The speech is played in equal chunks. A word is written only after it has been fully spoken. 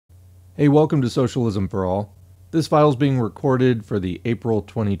Hey, welcome to Socialism for All. This file is being recorded for the April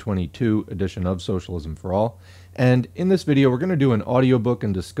 2022 edition of Socialism for All, and in this video we're going to do an audiobook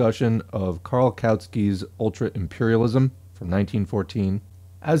and discussion of Karl Kautsky's Ultra-Imperialism from 1914,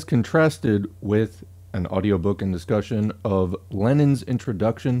 as contrasted with an audiobook and discussion of Lenin's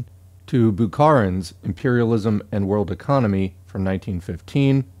introduction to Bukharin's Imperialism and World Economy from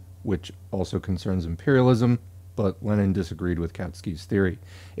 1915, which also concerns imperialism, but Lenin disagreed with Kautsky's theory.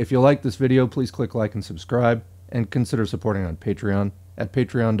 If you like this video, please click like and subscribe, and consider supporting on Patreon at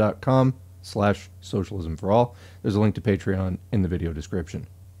patreon.com/socialismforall. There's a link to Patreon in the video description.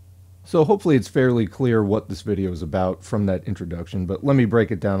 So hopefully it's fairly clear what this video is about from that introduction, but let me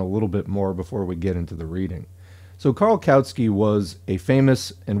break it down a little bit more before we get into the reading. So Karl Kautsky was a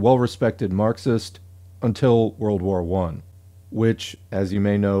famous and well-respected Marxist until World War I, which, as you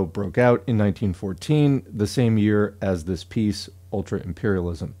may know, broke out in 1914, the same year as this piece,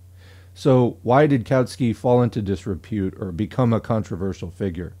 Ultra-Imperialism. So why did Kautsky fall into disrepute or become a controversial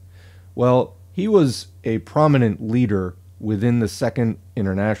figure? Well, he was a prominent leader within the Second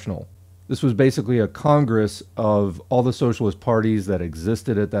International. This was basically a congress of all the socialist parties that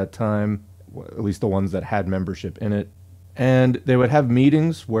existed at that time, at least the ones that had membership in it. And they would have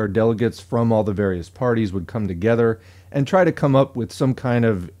meetings where delegates from all the various parties would come together and try to come up with some kind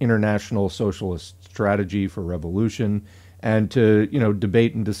of international socialist strategy for revolution, and to,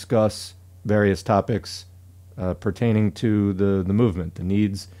 debate and discuss various topics pertaining to the movement, the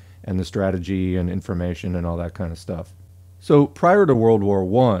needs and the strategy and information and all that kind of stuff. So prior to World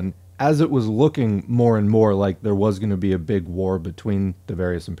War I, as it was looking more and more like there was going to be a big war between the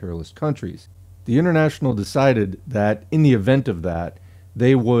various imperialist countries, the International decided that in the event of that,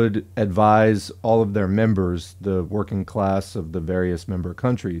 they would advise all of their members, the working class of the various member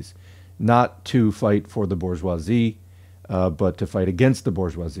countries, not to fight for the bourgeoisie, but to fight against the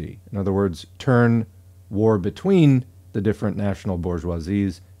bourgeoisie. In other words, turn war between the different national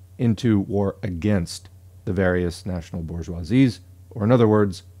bourgeoisies into war against the various national bourgeoisies, or in other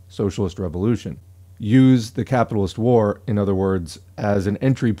words, socialist revolution. Use the capitalist war, in other words, as an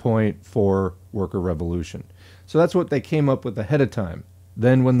entry point for worker revolution. So that's what they came up with ahead of time.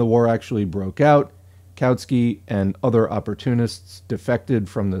 Then when the war actually broke out, Kautsky and other opportunists defected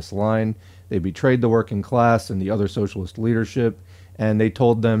from this line. They betrayed the working class and the other socialist leadership, and they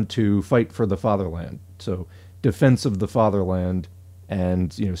told them to fight for the fatherland. So defense of the fatherland,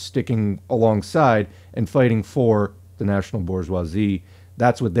 and sticking alongside and fighting for the national bourgeoisie.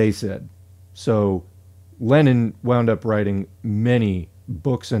 That's what they said. So Lenin wound up writing many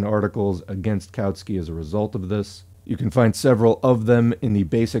books and articles against Kautsky as a result of this. You can find several of them in the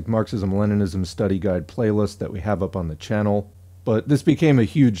Basic Marxism-Leninism Study Guide playlist that we have up on the channel. But this became a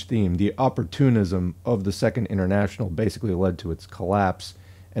huge theme. The opportunism of the Second International basically led to its collapse.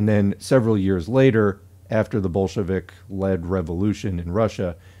 And then several years later, after the Bolshevik-led revolution in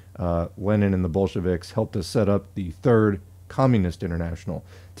Russia, Lenin and the Bolsheviks helped to set up the Third Communist International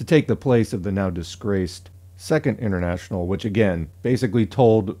to take the place of the now disgraced Second International, which again basically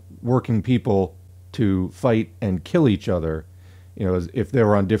told working people to fight and kill each other, as if they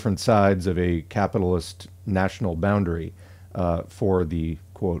were on different sides of a capitalist national boundary for the,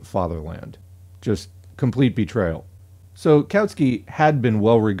 quote, fatherland. Just complete betrayal. So Kautsky had been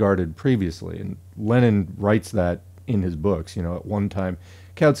well regarded previously, and Lenin writes that in his books. At one time,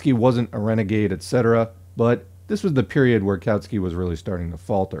 Kautsky wasn't a renegade, etc., but this was the period where Kautsky was really starting to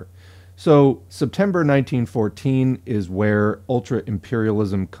falter. So September 1914 is where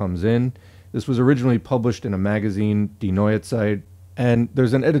Ultra-Imperialism comes in. This was originally published in a magazine, Die Neue Zeit, and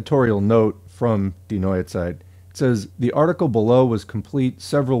there's an editorial note from Die Neue Zeit. It says, "The article below was complete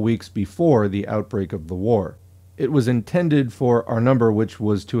several weeks before the outbreak of the war. It was intended for our number, which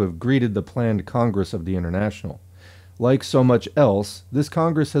was to have greeted the planned Congress of the International. Like so much else, this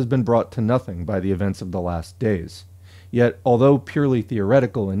Congress has been brought to nothing by the events of the last days. Yet, although purely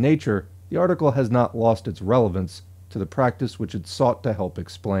theoretical in nature, the article has not lost its relevance to the practice which it sought to help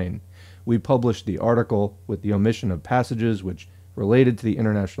explain. We published the article with the omission of passages which related to the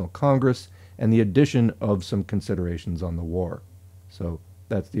International Congress and the addition of some considerations on the war." So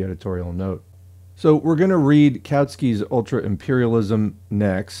that's the editorial note. So we're going to read Kautsky's Ultra-Imperialism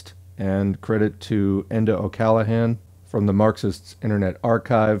next, and credit to Enda O'Callaghan from the Marxists Internet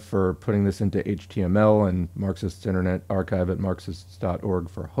Archive for putting this into HTML, and Marxists Internet Archive at marxists.org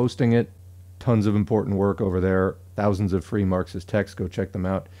for hosting it. Tons of important work over there, thousands of free Marxist texts, go check them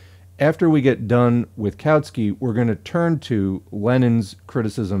out. After we get done with Kautsky, we're going to turn to Lenin's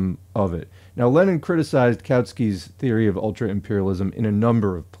criticism of it. Now, Lenin criticized Kautsky's theory of ultra-imperialism in a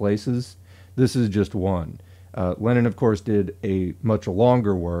number of places. This is just one. Lenin, of course, did a much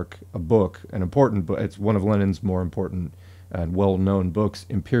longer work, a book, an important book. It's one of Lenin's more important and well-known books,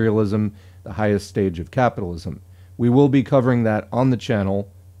 Imperialism, the Highest Stage of Capitalism. We will be covering that on the channel,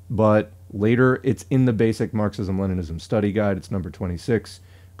 but later it's in the basic Marxism-Leninism study guide. It's number 26.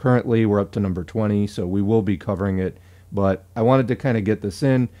 Currently, we're up to number 20, so we will be covering it. But I wanted to kind of get this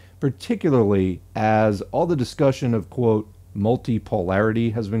in, particularly as all the discussion of, quote,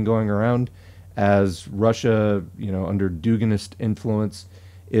 multipolarity has been going around, as Russia, under Duginist influence,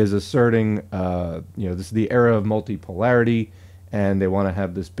 is asserting, this is the era of multipolarity, and they want to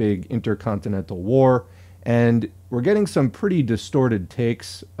have this big intercontinental war. And we're getting some pretty distorted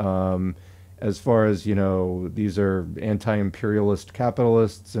takes as far as, these are anti-imperialist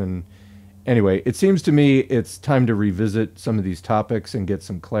capitalists. And anyway, it seems to me it's time to revisit some of these topics and get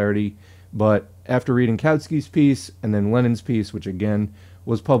some clarity. But after reading Kautsky's piece and then Lenin's piece, which again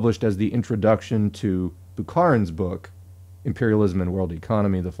was published as the introduction to Bukharin's book, Imperialism and World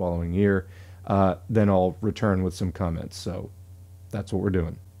Economy, the following year, then I'll return with some comments. So that's what we're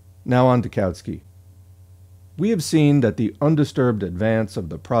doing. Now on to Kautsky. We have seen that the undisturbed advance of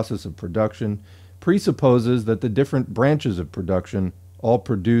the process of production presupposes that the different branches of production all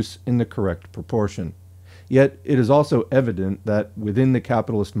produce in the correct proportion. Yet it is also evident that within the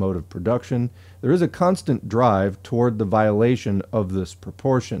capitalist mode of production, there is a constant drive toward the violation of this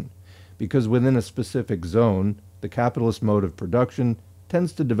proportion, because within a specific zone, the capitalist mode of production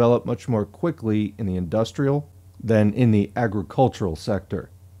tends to develop much more quickly in the industrial than in the agricultural sector.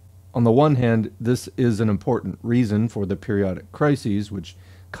 On the one hand, this is an important reason for the periodic crises which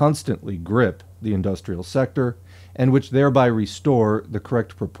constantly grip the industrial sector, and which thereby restore the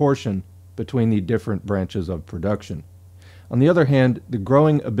correct proportion between the different branches of production. On the other hand, the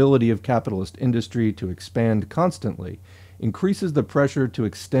growing ability of capitalist industry to expand constantly increases the pressure to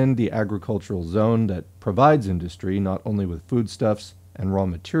extend the agricultural zone that provides industry not only with foodstuffs and raw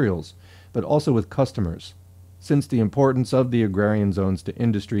materials, but also with customers. Since the importance of the agrarian zones to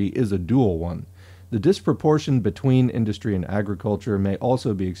industry is a dual one, the disproportion between industry and agriculture may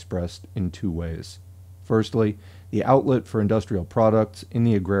also be expressed in two ways. Firstly, the outlet for industrial products in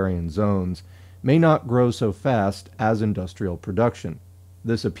the agrarian zones may not grow so fast as industrial production.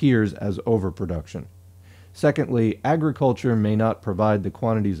 This appears as overproduction. Secondly, agriculture may not provide the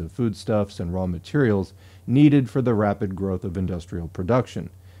quantities of foodstuffs and raw materials needed for the rapid growth of industrial production.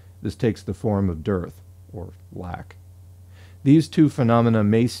 This takes the form of dearth, or lack. These two phenomena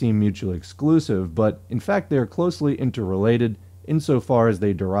may seem mutually exclusive, but in fact they are closely interrelated insofar as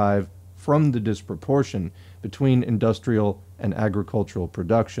they derive from the disproportion between industrial and agricultural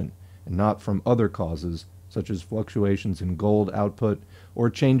production, and not from other causes, such as fluctuations in gold output or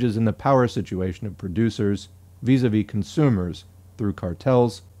changes in the power situation of producers vis-à-vis consumers through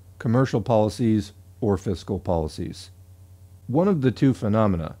cartels, commercial policies, or fiscal policies. One of the two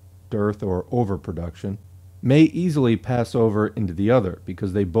phenomena, dearth or overproduction, may easily pass over into the other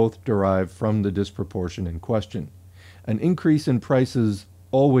because they both derive from the disproportion in question. An increase in prices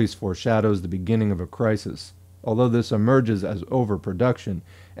always foreshadows the beginning of a crisis, although this emerges as overproduction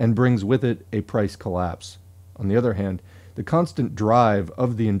and brings with it a price collapse. On the other hand, the constant drive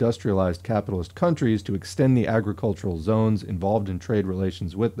of the industrialized capitalist countries to extend the agricultural zones involved in trade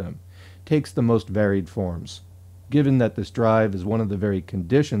relations with them takes the most varied forms. Given that this drive is one of the very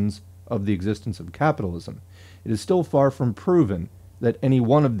conditions of the existence of capitalism, it is still far from proven that any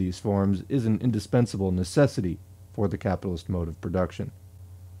one of these forms is an indispensable necessity for the capitalist mode of production.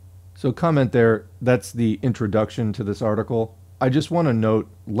 So comment there, that's the introduction to this article. I just want to note,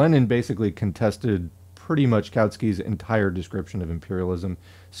 Lenin basically contested pretty much Kautsky's entire description of imperialism,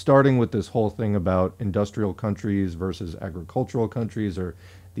 starting with this whole thing about industrial countries versus agricultural countries, or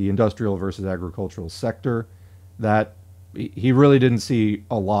the industrial versus agricultural sector, that he really didn't see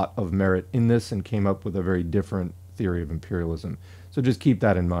a lot of merit in this and came up with a very different theory of imperialism. So just keep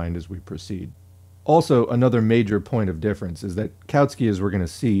that in mind as we proceed. Also, another major point of difference is that Kautsky, as we're going to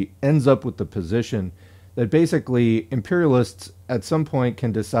see, ends up with the position that basically imperialists at some point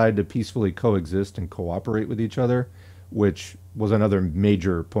can decide to peacefully coexist and cooperate with each other, which was another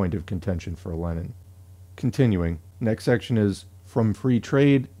major point of contention for Lenin. Continuing, next section is From Free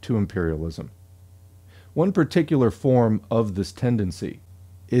Trade to Imperialism. One particular form of this tendency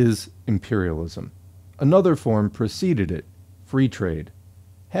is imperialism. Another form preceded it, free trade.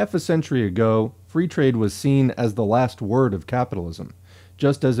 Half a century ago, free trade was seen as the last word of capitalism,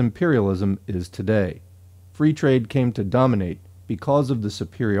 just as imperialism is today. Free trade came to dominate because of the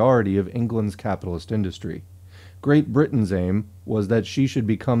superiority of England's capitalist industry. Great Britain's aim was that she should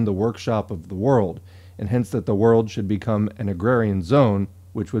become the workshop of the world, and hence that the world should become an agrarian zone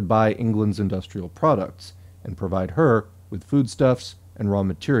which would buy England's industrial products, and provide her with foodstuffs and raw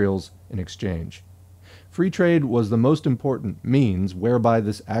materials in exchange. Free trade was the most important means whereby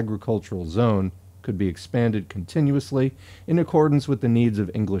this agricultural zone could be expanded continuously in accordance with the needs of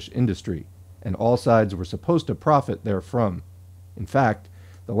English industry, and all sides were supposed to profit therefrom. In fact,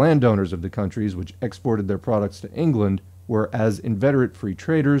 the landowners of the countries which exported their products to England were as inveterate free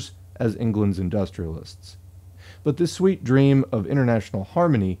traders as England's industrialists. But this sweet dream of international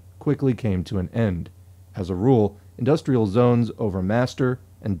harmony quickly came to an end. As a rule, industrial zones overmaster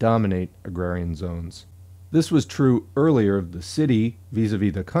and dominate agrarian zones. This was true earlier of the city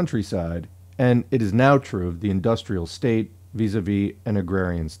vis-a-vis the countryside, and it is now true of the industrial state vis-a-vis an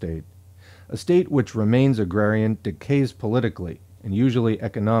agrarian state. A state which remains agrarian decays politically, and usually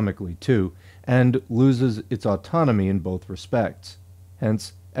economically too, and loses its autonomy in both respects.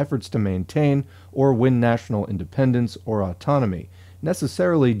 Hence, efforts to maintain or win national independence or autonomy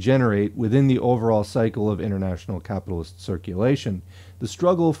necessarily generate within the overall cycle of international capitalist circulation the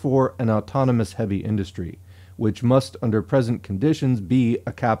struggle for an autonomous heavy industry, which must under present conditions be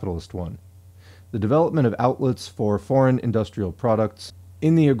a capitalist one. The development of outlets for foreign industrial products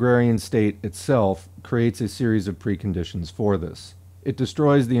in the agrarian state itself creates a series of preconditions for this. It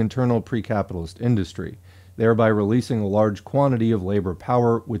destroys the internal pre-capitalist industry, thereby releasing a large quantity of labor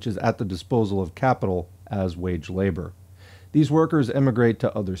power which is at the disposal of capital as wage labor. These workers emigrate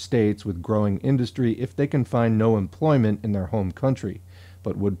to other states with growing industry if they can find no employment in their home country,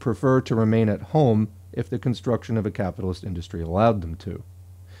 but would prefer to remain at home if the construction of a capitalist industry allowed them to.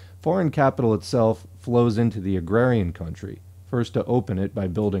 Foreign capital itself flows into the agrarian country, first to open it by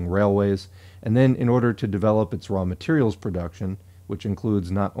building railways, and then in order to develop its raw materials production, which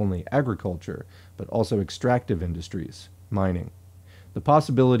includes not only agriculture, but also extractive industries, mining. The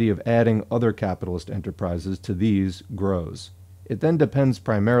possibility of adding other capitalist enterprises to these grows. It then depends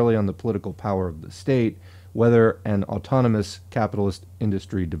primarily on the political power of the state whether an autonomous capitalist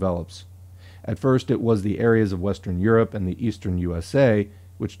industry develops. At first it was the areas of Western Europe and the Eastern USA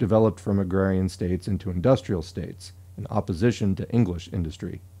which developed from agrarian states into industrial states, in opposition to English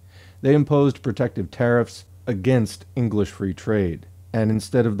industry. They imposed protective tariffs against English free trade, and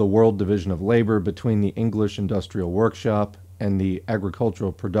instead of the world division of labor between the English industrial workshop and the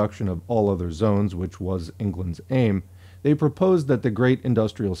agricultural production of all other zones, which was England's aim, they proposed that the great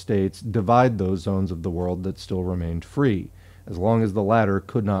industrial states divide those zones of the world that still remained free, as long as the latter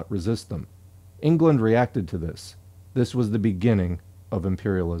could not resist them. England reacted to this. This was the beginning of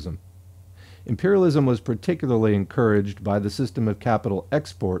imperialism. Imperialism was particularly encouraged by the system of capital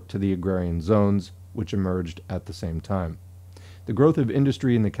export to the agrarian zones, which emerged at the same time. The growth of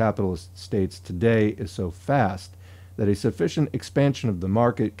industry in the capitalist states today is so fast that a sufficient expansion of the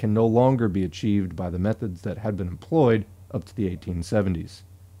market can no longer be achieved by the methods that had been employed up to the 1870s.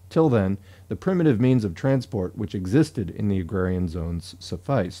 Till then, the primitive means of transport which existed in the agrarian zones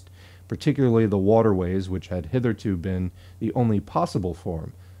sufficed, particularly the waterways which had hitherto been the only possible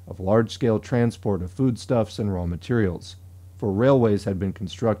form of large-scale transport of foodstuffs and raw materials, for railways had been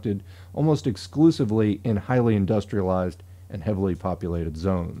constructed almost exclusively in highly industrialized and heavily populated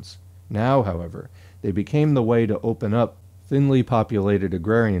zones. Now, however, they became the way to open up thinly populated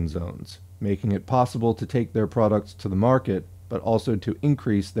agrarian zones, making it possible to take their products to the market, but also to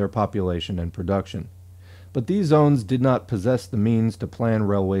increase their population and production. But these zones did not possess the means to plan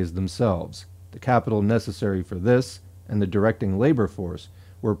railways themselves. The capital necessary for this, and the directing labor force,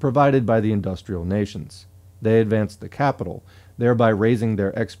 were provided by the industrial nations. They advanced the capital, thereby raising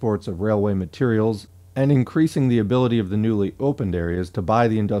their exports of railway materials and increasing the ability of the newly opened areas to buy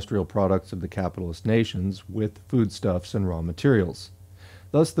the industrial products of the capitalist nations with foodstuffs and raw materials.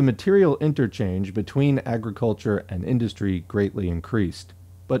 Thus the material interchange between agriculture and industry greatly increased.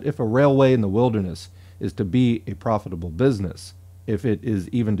 But if a railway in the wilderness is to be a profitable business, if it is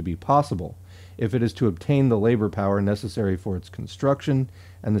even to be possible, if it is to obtain the labor power necessary for its construction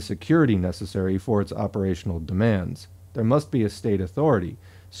and the security necessary for its operational demands, there must be a state authority,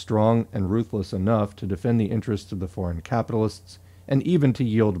 strong and ruthless enough to defend the interests of the foreign capitalists and even to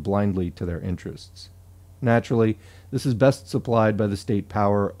yield blindly to their interests. Naturally, this is best supplied by the state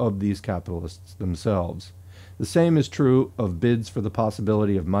power of these capitalists themselves. The same is true of bids for the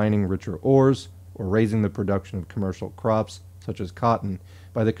possibility of mining richer ores or raising the production of commercial crops, such as cotton,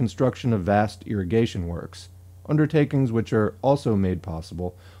 by the construction of vast irrigation works, undertakings which are also made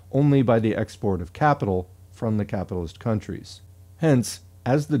possible only by the export of capital from the capitalist countries. Hence,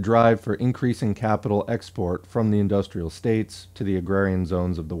 as the drive for increasing capital export from the industrial states to the agrarian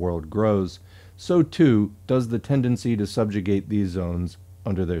zones of the world grows, so too does the tendency to subjugate these zones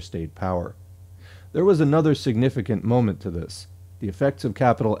under their state power. There was another significant moment to this, the effects of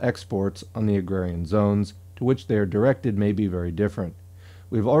capital exports on the agrarian zones to which they are directed may be very different.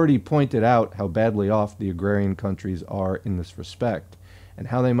 We've already pointed out how badly off the agrarian countries are in this respect, and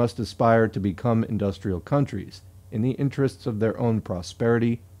how they must aspire to become industrial countries, in the interests of their own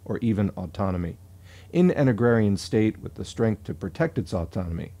prosperity or even autonomy. In an agrarian state with the strength to protect its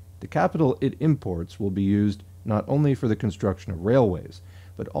autonomy, the capital it imports will be used not only for the construction of railways,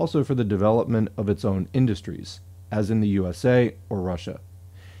 but also for the development of its own industries, as in the USA or Russia.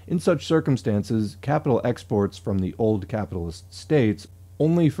 In such circumstances, capital exports from the old capitalist states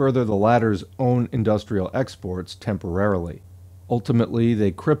only further the latter's own industrial exports temporarily. Ultimately,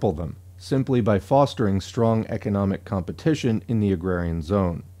 they cripple them, simply by fostering strong economic competition in the agrarian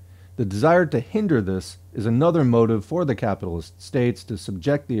zone. The desire to hinder this is another motive for the capitalist states to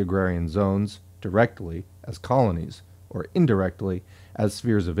subject the agrarian zones, directly, as colonies, or indirectly, as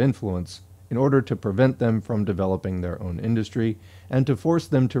spheres of influence, in order to prevent them from developing their own industry, and to force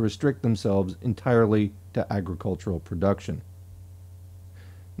them to restrict themselves entirely to agricultural production.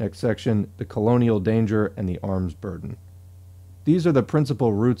 Next section, the colonial danger and the arms burden. These are the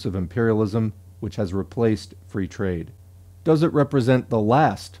principal roots of imperialism, which has replaced free trade. Does it represent the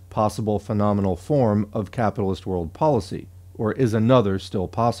last possible phenomenal form of capitalist world policy, or is another still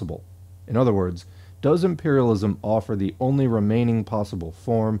possible? In other words, does imperialism offer the only remaining possible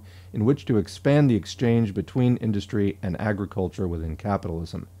form in which to expand the exchange between industry and agriculture within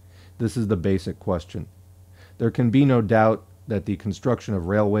capitalism? This is the basic question. There can be no doubt that the construction of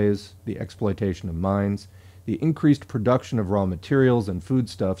railways, the exploitation of mines, the increased production of raw materials and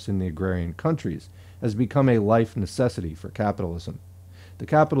foodstuffs in the agrarian countries has become a life necessity for capitalism. The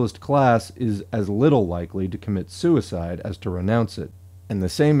capitalist class is as little likely to commit suicide as to renounce it, and the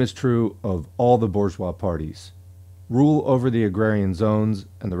same is true of all the bourgeois parties. Rule over the agrarian zones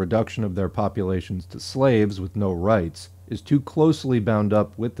and the reduction of their populations to slaves with no rights is too closely bound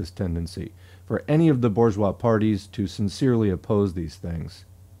up with this tendency for any of the bourgeois parties to sincerely oppose these things.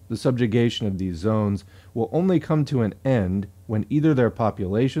 The subjugation of these zones will only come to an end when either their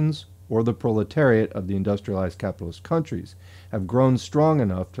populations or the proletariat of the industrialized capitalist countries have grown strong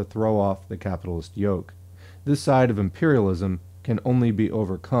enough to throw off the capitalist yoke. This side of imperialism can only be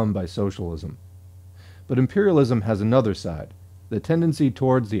overcome by socialism. But imperialism has another side. The tendency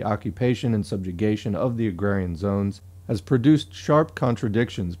towards the occupation and subjugation of the agrarian zones has produced sharp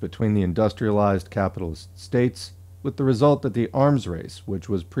contradictions between the industrialized capitalist states, with the result that the arms race, which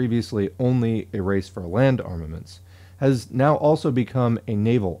was previously only a race for land armaments, has now also become a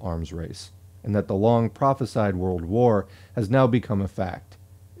naval arms race, and that the long prophesied world war has now become a fact.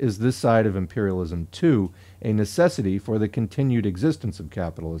 Is this side of imperialism, too, a necessity for the continued existence of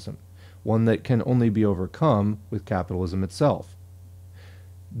capitalism, one that can only be overcome with capitalism itself?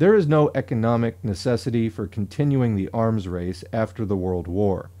 There is no economic necessity for continuing the arms race after the World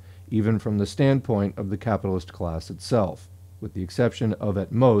War, even from the standpoint of the capitalist class itself, with the exception of,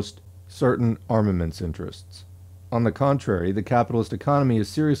 at most, certain armaments interests. On the contrary, the capitalist economy is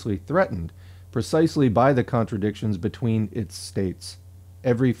seriously threatened precisely by the contradictions between its states.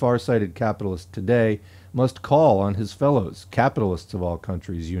 Every far-sighted capitalist today must call on his fellows, capitalists of all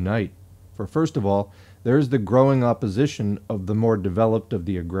countries, unite. For first of all, there is the growing opposition of the more developed of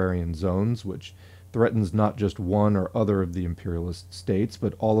the agrarian zones, which threatens not just one or other of the imperialist states,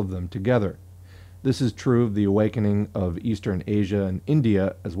 but all of them together. This is true of the awakening of Eastern Asia and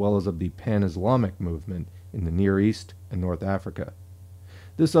India, as well as of the pan-Islamic movement in the Near East and North Africa.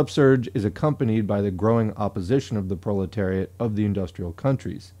 This upsurge is accompanied by the growing opposition of the proletariat of the industrial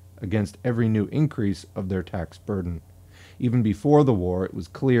countries against every new increase of their tax burden. Even before the war, it was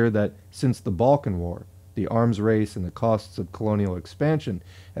clear that since the Balkan War, the arms race and the costs of colonial expansion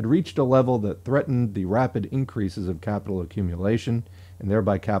had reached a level that threatened the rapid increases of capital accumulation and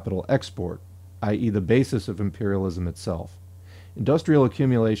thereby capital export, i.e. the basis of imperialism itself. Industrial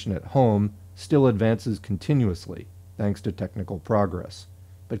accumulation at home still advances continuously, thanks to technical progress.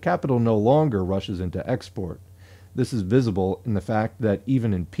 But capital no longer rushes into export. This is visible in the fact that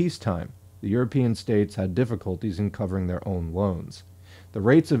even in peacetime, the European states had difficulties in covering their own loans. The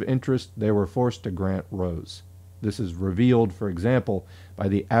rates of interest they were forced to grant rose. This is revealed, for example, by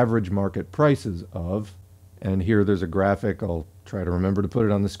the average market prices of, and here there's a graphic, I'll try to remember to put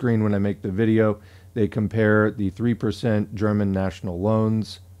it on the screen when I make the video. They compare the 3% German national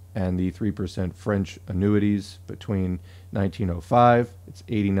loans and the 3% French annuities between 1905, it's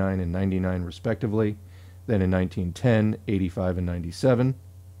 89 and 99 respectively, then in 1910, 85 and 97,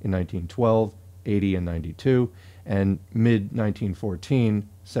 in 1912, 80 and 92, and mid-1914,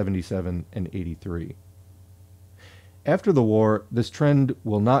 77 and 83. After the war, this trend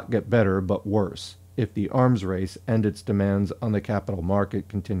will not get better but worse if the arms race and its demands on the capital market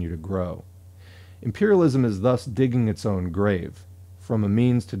continue to grow. Imperialism is thus digging its own grave. From a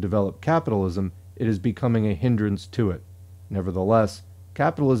means to develop capitalism, it is becoming a hindrance to it. Nevertheless,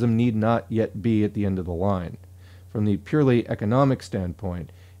 capitalism need not yet be at the end of the line. From the purely economic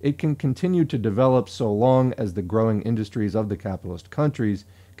standpoint, it can continue to develop so long as the growing industries of the capitalist countries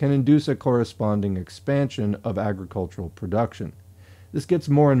can induce a corresponding expansion of agricultural production. This gets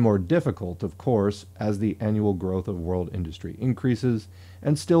more and more difficult, of course, as the annual growth of world industry increases,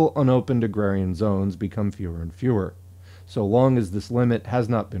 and still unopened agrarian zones become fewer and fewer. So long as this limit has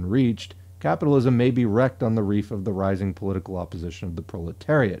not been reached, capitalism may be wrecked on the reef of the rising political opposition of the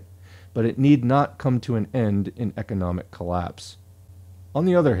proletariat, but it need not come to an end in economic collapse. On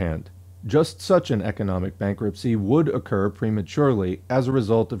the other hand, just such an economic bankruptcy would occur prematurely as a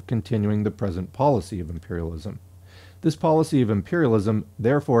result of continuing the present policy of imperialism. This policy of imperialism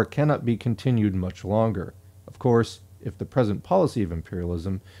therefore cannot be continued much longer. Of course, if the present policy of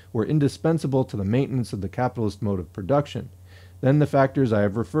imperialism were indispensable to the maintenance of the capitalist mode of production, then the factors I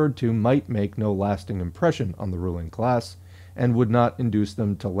have referred to might make no lasting impression on the ruling class, and would not induce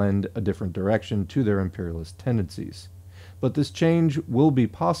them to lend a different direction to their imperialist tendencies. But this change will be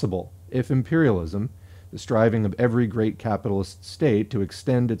possible if imperialism, the striving of every great capitalist state to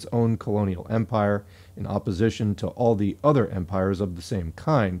extend its own colonial empire in opposition to all the other empires of the same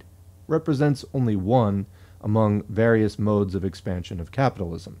kind, represents only one among various modes of expansion of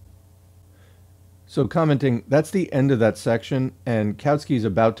capitalism. So commenting, that's the end of that section, and Kautsky is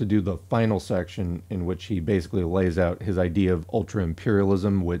about to do the final section in which he basically lays out his idea of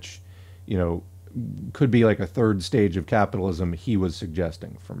ultra-imperialism, which, could be like a third stage of capitalism he was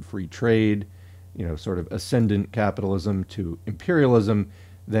suggesting, from free trade, sort of ascendant capitalism, to imperialism,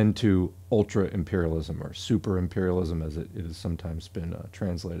 then to ultra-imperialism, or super-imperialism as it has sometimes been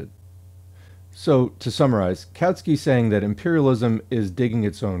translated. So, to summarize, Kautsky saying that imperialism is digging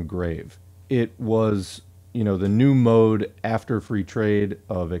its own grave. It was, the new mode after free trade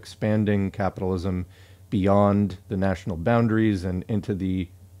of expanding capitalism beyond the national boundaries and into the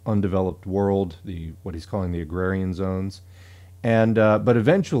undeveloped world, what he's calling the agrarian zones. And but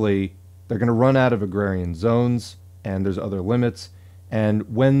eventually they're going to run out of agrarian zones, and there's other limits.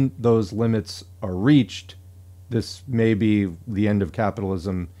 And when those limits are reached, this may be the end of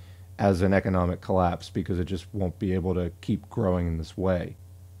capitalism as an economic collapse, because it just won't be able to keep growing in this way.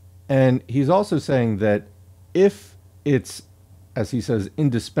 And he's also saying that if it's, as he says,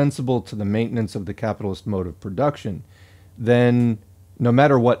 indispensable to the maintenance of the capitalist mode of production, then no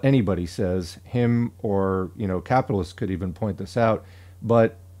matter what anybody says, him or, capitalists could even point this out,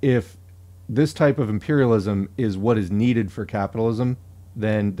 but if this type of imperialism is what is needed for capitalism,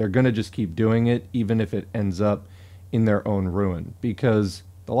 then they're going to just keep doing it, even if it ends up in their own ruin, because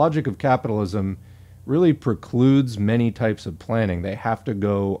the logic of capitalism really precludes many types of planning. They have to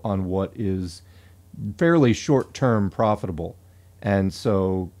go on what is fairly short-term profitable, and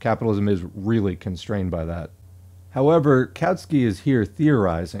so capitalism is really constrained by that. However, Kautsky is here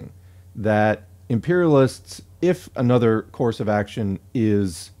theorizing that imperialists, if another course of action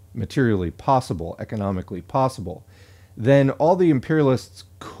is materially possible, economically possible, then all the imperialists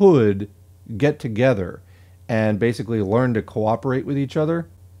could get together and basically learn to cooperate with each other.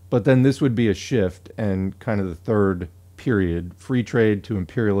 But then this would be a shift, and kind of the third period, free trade to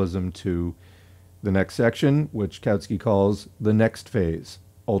imperialism, to the next section, which Kautsky calls the next phase,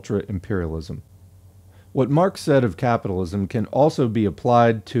 ultra-imperialism. What Marx said of capitalism can also be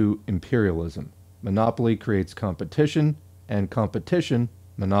applied to imperialism. Monopoly creates competition, and competition,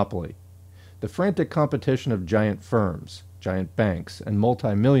 monopoly. The frantic competition of giant firms, giant banks, and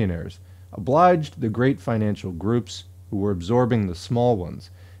multimillionaires obliged the great financial groups who were absorbing the small ones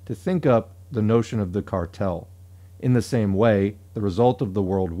to think up the notion of the cartel. In the same way, the result of the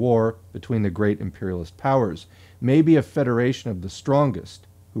World War between the great imperialist powers may be a federation of the strongest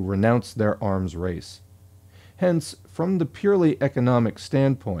who renounce their arms race. Hence, from the purely economic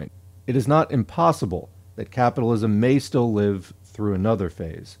standpoint, it is not impossible that capitalism may still live through another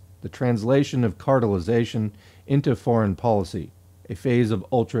phase, the translation of cartelization into foreign policy, a phase of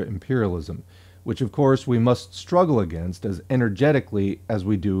ultra-imperialism, which of course we must struggle against as energetically as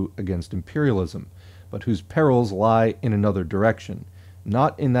we do against imperialism, but whose perils lie in another direction,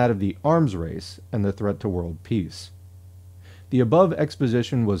 not in that of the arms race and the threat to world peace. The above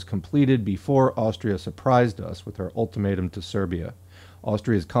exposition was completed before Austria surprised us with her ultimatum to Serbia.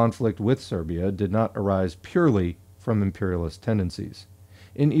 Austria's conflict with Serbia did not arise purely from imperialist tendencies.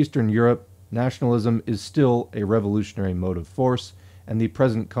 In Eastern Europe, nationalism is still a revolutionary motive force, and the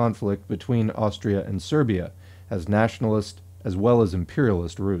present conflict between Austria and Serbia has nationalist as well as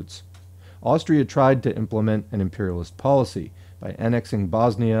imperialist roots. Austria tried to implement an imperialist policy, by annexing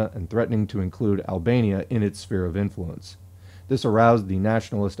Bosnia and threatening to include Albania in its sphere of influence. This aroused the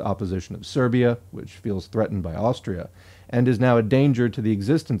nationalist opposition of Serbia, which feels threatened by Austria, and is now a danger to the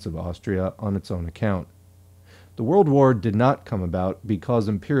existence of Austria on its own account. The World War did not come about because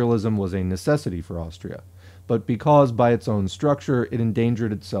imperialism was a necessity for Austria, but because by its own structure it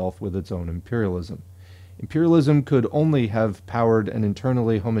endangered itself with its own imperialism. Imperialism could only have powered an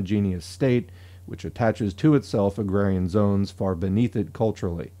internally homogeneous state which attaches to itself agrarian zones far beneath it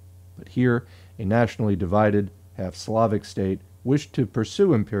culturally. But here, a nationally divided, half-Slavic state wished to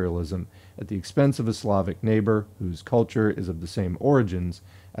pursue imperialism at the expense of a Slavic neighbor whose culture is of the same origins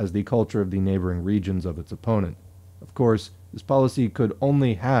as the culture of the neighboring regions of its opponent. Of course, this policy could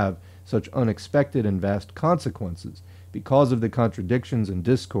only have such unexpected and vast consequences because of the contradictions and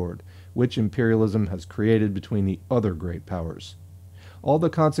discord which imperialism has created between the other great powers. All the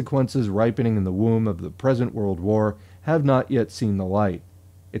consequences ripening in the womb of the present World War have not yet seen the light.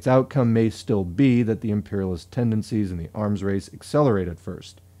 Its outcome may still be that the imperialist tendencies in the arms race accelerate at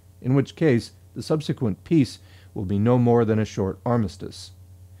first, in which case the subsequent peace will be no more than a short armistice.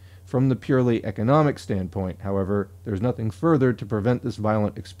 From the purely economic standpoint, however, there is nothing further to prevent this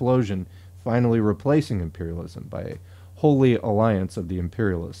violent explosion finally replacing imperialism by a holy alliance of the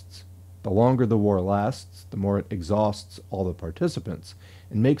imperialists. The longer the war lasts, the more it exhausts all the participants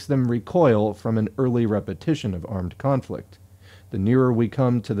and makes them recoil from an early repetition of armed conflict. The nearer we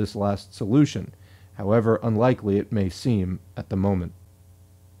come to this last solution, however unlikely it may seem at the moment.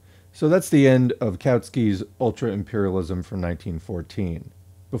 So that's the end of Kautsky's Ultra-Imperialism from 1914.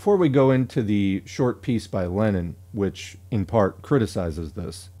 Before we go into the short piece by Lenin, which in part criticizes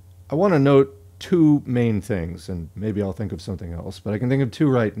this, I want to note two main things, and maybe I'll think of something else, but I can think of two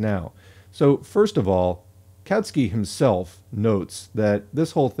right now. So first of all, Kautsky himself notes that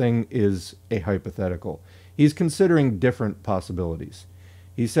this whole thing is a hypothetical. He's considering different possibilities.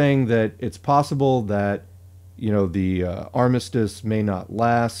 He's saying that it's possible that, the armistice may not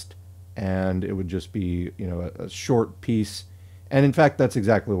last, and it would just be, a short peace. And in fact, that's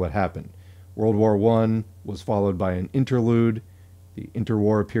exactly what happened. World War I was followed by an interlude, the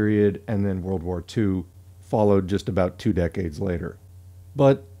interwar period, and then World War II followed just about 2 decades later.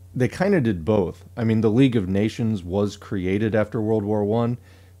 But they kind of did both. I mean, the League of Nations was created after World War I.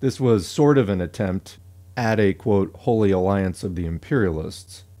 This was sort of an attempt at a, quote, holy alliance of the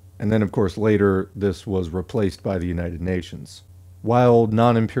imperialists. And then, of course, later this was replaced by the United Nations. While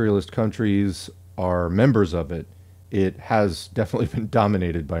non-imperialist countries are members of it, it has definitely been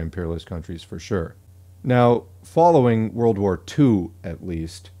dominated by imperialist countries for sure. Now, following World War II, at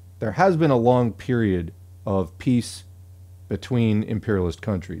least, there has been a long period of peace between imperialist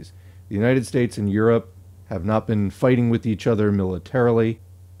countries. The United States and Europe have not been fighting with each other militarily,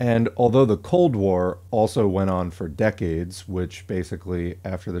 and although the Cold War also went on for decades, which basically,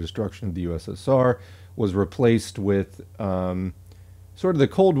 after the destruction of the USSR, was replaced with sort of the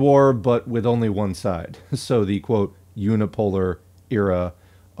Cold War, but with only one side. So the, quote, unipolar era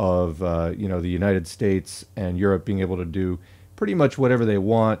of, the United States and Europe being able to do pretty much whatever they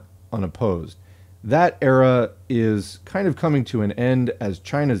want unopposed. That era is kind of coming to an end as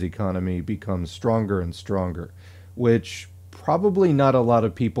China's economy becomes stronger and stronger, which probably not a lot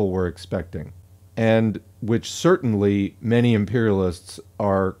of people were expecting, and which certainly many imperialists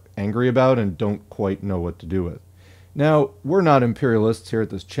are angry about and don't quite know what to do with. Now, we're not imperialists here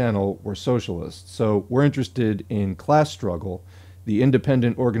at this channel, we're socialists, so we're interested in class struggle, the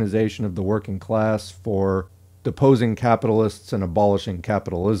independent organization of the working class for deposing capitalists and abolishing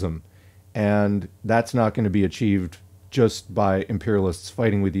capitalism. And that's not going to be achieved just by imperialists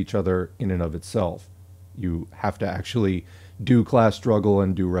fighting with each other in and of itself. You have to actually do class struggle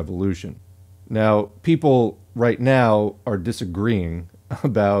and do revolution. Now, people right now are disagreeing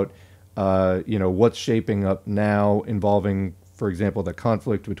about, what's shaping up now involving, for example, the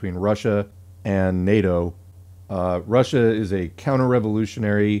conflict between Russia and NATO. Russia is a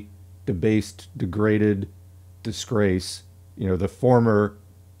counter-revolutionary, debased, degraded disgrace. The former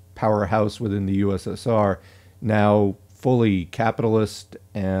powerhouse within the USSR, now fully capitalist,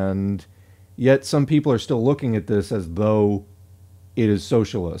 and yet some people are still looking at this as though it is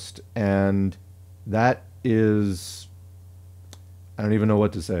socialist, and that is, I don't even know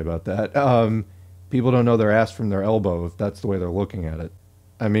what to say about that. People don't know their ass from their elbow if that's the way they're looking at it.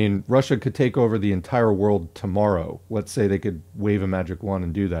 I mean, Russia could take over the entire world tomorrow. Let's say they could wave a magic wand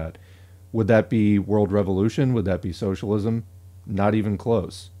and do that. Would that be world revolution? Would that be socialism? Not even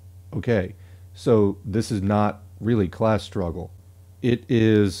close. Okay, so this is not really class struggle. It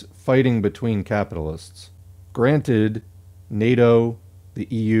is fighting between capitalists. Granted, NATO, the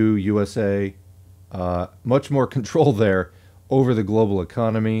EU, USA, much more control there over the global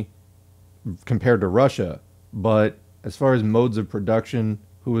economy compared to Russia. But as far as modes of production,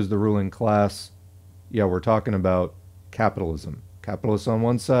 who is the ruling class? Yeah, we're talking about capitalism. Capitalists on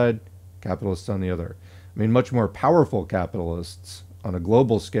one side, capitalists on the other. I mean, much more powerful capitalists on a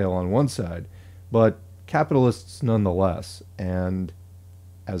global scale on one side, but capitalists nonetheless. And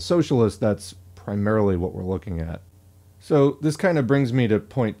as socialists, that's primarily what we're looking at. So this kind of brings me to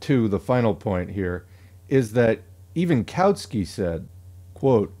point two, the final point here, is that even Kautsky said,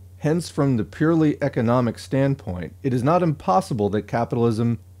 quote, "Hence, from the purely economic standpoint, it is not impossible that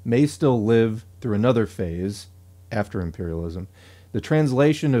capitalism may still live through another phase, after imperialism, the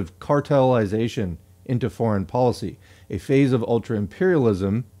translation of cartelization into foreign policy, a phase of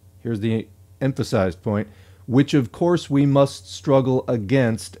ultra-imperialism," here's the emphasized point, "which of course we must struggle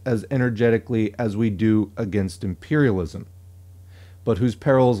against as energetically as we do against imperialism, but whose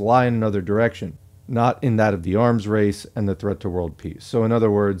perils lie in another direction, not in that of the arms race and the threat to world peace." So in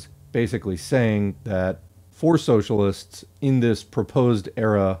other words, basically saying that for socialists in this proposed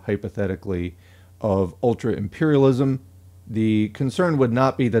era, hypothetically, of ultra-imperialism, the concern would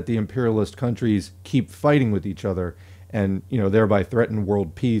not be that the imperialist countries keep fighting with each other and, thereby threaten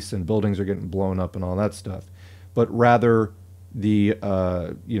world peace and buildings are getting blown up and all that stuff, but rather the,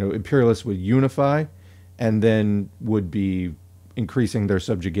 imperialists would unify and then would be increasing their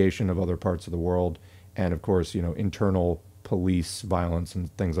subjugation of other parts of the world and, of course, internal police violence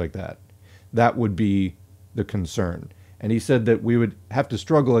and things like that. That would be the concern. And he said that we would have to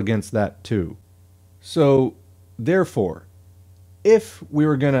struggle against that too. So, therefore, if we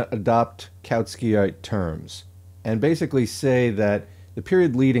were going to adopt Kautskyite terms and basically say that the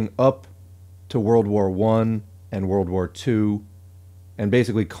period leading up to World War I and World War II, and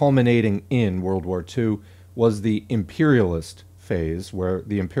basically culminating in World War II, was the imperialist phase, where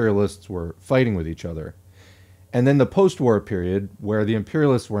the imperialists were fighting with each other, and then the post-war period, where the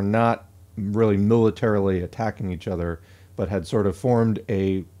imperialists were not really militarily attacking each other, but had sort of formed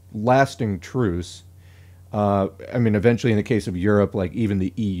a lasting truce. Eventually in the case of Europe, like even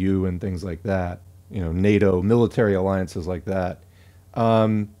the EU and things like that, NATO, military alliances like that,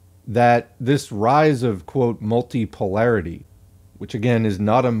 that this rise of, quote, multipolarity, which again is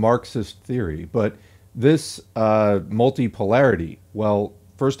not a Marxist theory, but this multipolarity, well,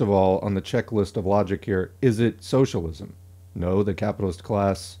 first of all, on the checklist of logic here, is it socialism? No, the capitalist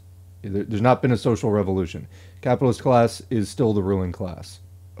class, there's not been a social revolution. Capitalist class is still the ruling class.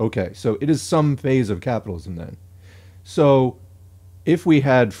 Okay, so it is some phase of capitalism then. So if we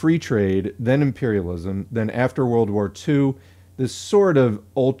had free trade, then imperialism, then after World War II, this sort of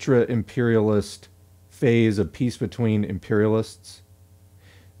ultra-imperialist phase of peace between imperialists,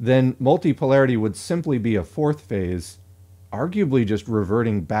 then multipolarity would simply be a fourth phase, arguably just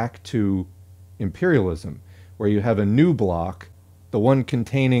reverting back to imperialism, where you have a new bloc, the one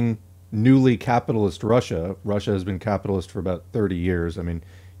containing newly capitalist Russia. Russia has been capitalist for about 30 years. I mean,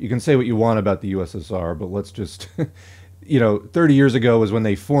 you can say what you want about the USSR, but let's just, 30 years ago was when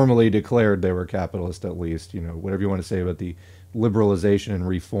they formally declared they were capitalist, at least, whatever you want to say about the liberalization and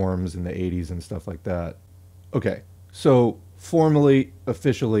reforms in the 80s and stuff like that. Okay, so formally,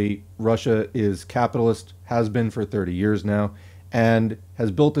 officially, Russia is capitalist, has been for 30 years now, and has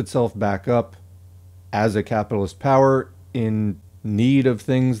built itself back up as a capitalist power in need of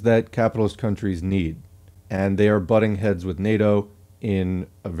things that capitalist countries need. And they are butting heads with NATO in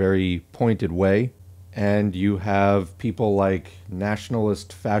a very pointed way. And you have people like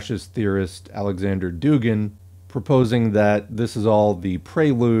nationalist fascist theorist Alexander Dugin proposing that this is all the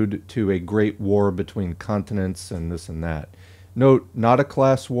prelude to a great war between continents and this and that. Note, not a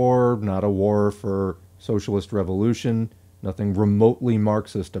class war, not a war for socialist revolution, nothing remotely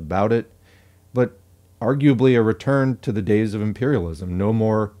Marxist about it, but arguably a return to the days of imperialism. No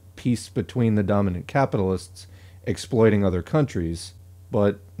more peace between the dominant capitalists exploiting other countries,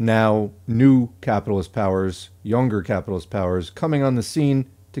 but now new capitalist powers, younger capitalist powers, coming on the scene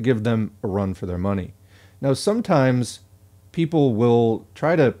to give them a run for their money. Now, sometimes people will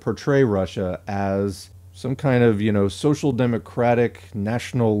try to portray Russia as some kind of, social democratic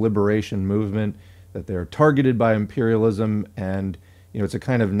national liberation movement, that they're targeted by imperialism, and, it's a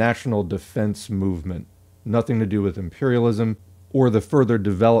kind of national defense movement. Nothing to do with imperialism or the further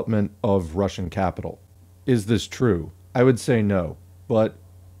development of Russian capital. Is this true? I would say no. But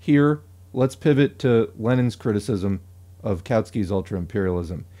here, let's pivot to Lenin's criticism of Kautsky's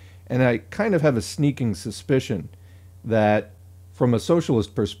ultra-imperialism. And I kind of have a sneaking suspicion that from a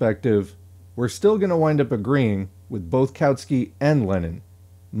socialist perspective, we're still going to wind up agreeing with both Kautsky and Lenin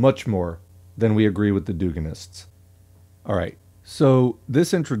much more than we agree with the Duginists. All right, So,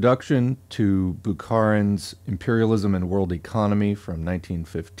 this introduction to Bukharin's Imperialism and World Economy from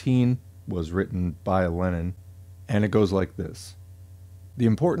 1915 was written by Lenin, and it goes like this. The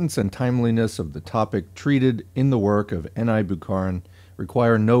importance and timeliness of the topic treated in the work of N.I. Bukharin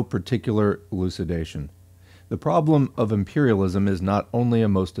require no particular elucidation. The problem of imperialism is not only a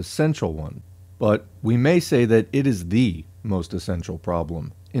most essential one, but we may say that it is the most essential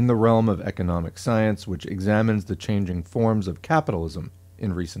problem in the realm of economic science, which examines the changing forms of capitalism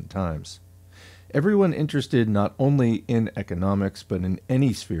in recent times. Everyone interested not only in economics, but in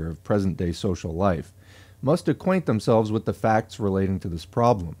any sphere of present-day social life, must acquaint themselves with the facts relating to this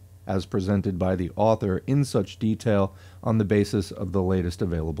problem, as presented by the author in such detail on the basis of the latest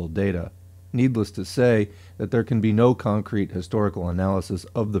available data. Needless to say that there can be no concrete historical analysis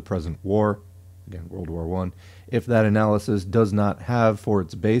of the present war, again World War I, if that analysis does not have for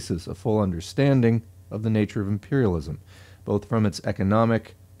its basis a full understanding of the nature of imperialism, both from its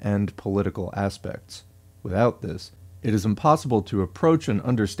economic and political aspects. Without this, it is impossible to approach an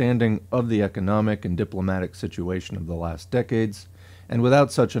understanding of the economic and diplomatic situation of the last decades, and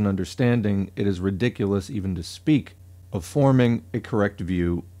without such an understanding, it is ridiculous even to speak of forming a correct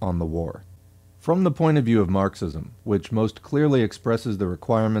view on the war. From the point of view of Marxism, which most clearly expresses the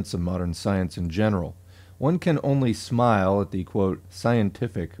requirements of modern science in general, one can only smile at the, quote,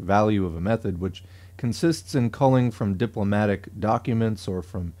 scientific value of a method which consists in culling from diplomatic documents or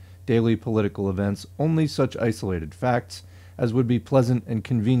from daily political events only such isolated facts as would be pleasant and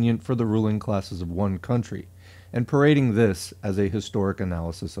convenient for the ruling classes of one country, and parading this as a historic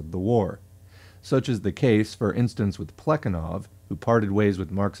analysis of the war. Such is the case, for instance, with Plekhanov, who parted ways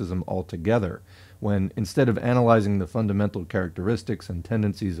with Marxism altogether, when, instead of analyzing the fundamental characteristics and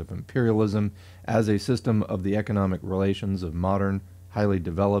tendencies of imperialism as a system of the economic relations of modern, highly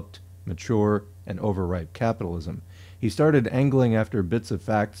developed, mature, and overripe capitalism, he started angling after bits of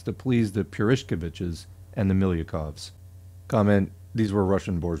facts to please the Purishkeviches and the Milyakovs. Comment, these were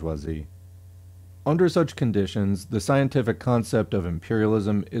Russian bourgeoisie. Under such conditions, the scientific concept of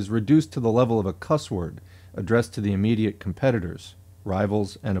imperialism is reduced to the level of a cuss word addressed to the immediate competitors,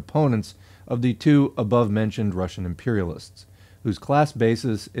 rivals, and opponents of the two above-mentioned Russian imperialists, whose class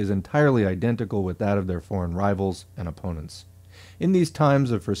basis is entirely identical with that of their foreign rivals and opponents. In these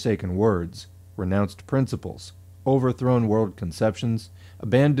times of forsaken words, renounced principles, overthrown world conceptions,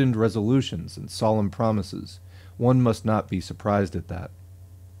 abandoned resolutions, and solemn promises, one must not be surprised at that.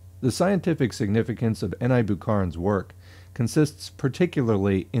 The scientific significance of N.I. Bukharin's work consists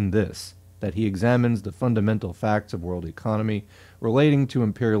particularly in this, that he examines the fundamental facts of world economy relating to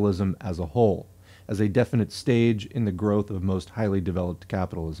imperialism as a whole, as a definite stage in the growth of most highly developed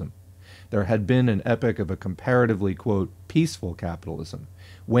capitalism. There had been an epoch of a comparatively, quote, peaceful capitalism,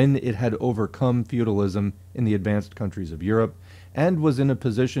 when it had overcome feudalism in the advanced countries of Europe and was in a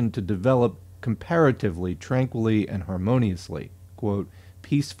position to develop comparatively tranquilly and harmoniously, quote,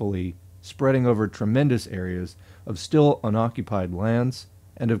 peacefully, spreading over tremendous areas of still unoccupied lands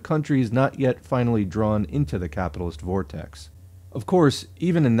and of countries not yet finally drawn into the capitalist vortex. Of course,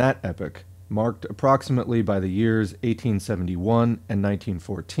 even in that epoch, marked approximately by the years 1871 and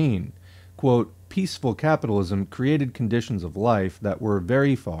 1914, quote, peaceful capitalism created conditions of life that were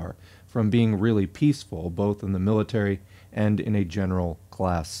very far from being really peaceful, both in the military and in a general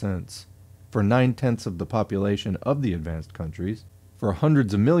class sense. For 9/10 of the population of the advanced countries, for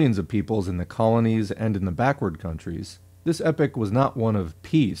hundreds of millions of peoples in the colonies and in the backward countries, this epoch was not one of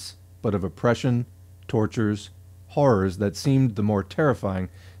peace, but of oppression, tortures, horrors that seemed the more terrifying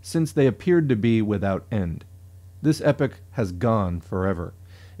since they appeared to be without end. This epoch has gone forever.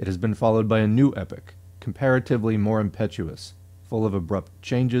 It has been followed by a new epoch, comparatively more impetuous, full of abrupt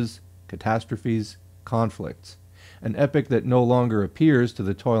changes, catastrophes, conflicts, an epoch that no longer appears to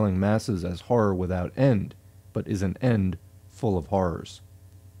the toiling masses as horror without end, but is an end full of horrors.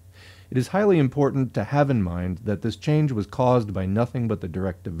 It is highly important to have in mind that this change was caused by nothing but the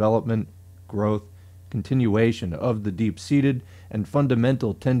direct development, growth, continuation of the deep-seated and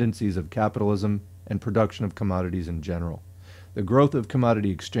fundamental tendencies of capitalism and production of commodities in general. The growth of commodity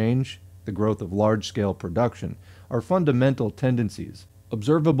exchange, the growth of large-scale production, are fundamental tendencies,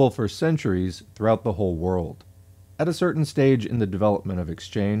 observable for centuries throughout the whole world. At a certain stage in the development of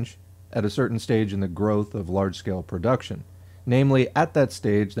exchange, at a certain stage in the growth of large-scale production, namely at that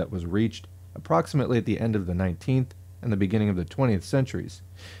stage that was reached approximately at the end of the 19th and the beginning of the 20th centuries,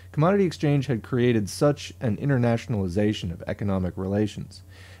 commodity exchange had created such an internationalization of economic relations,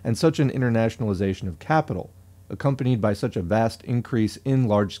 and such an internationalization of capital, accompanied by such a vast increase in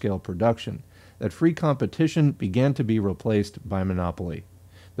large-scale production, that free competition began to be replaced by monopoly.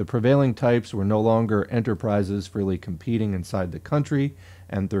 The prevailing types were no longer enterprises freely competing inside the country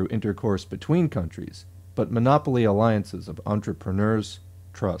and through intercourse between countries, but monopoly alliances of entrepreneurs,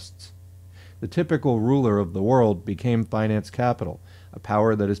 trusts. The typical ruler of the world became finance capital, a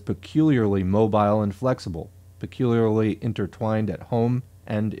power that is peculiarly mobile and flexible, peculiarly intertwined at home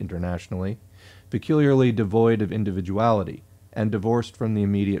and internationally, peculiarly devoid of individuality, and divorced from the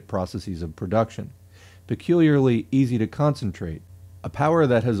immediate processes of production, peculiarly easy to concentrate, a power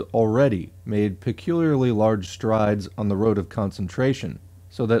that has already made peculiarly large strides on the road of concentration,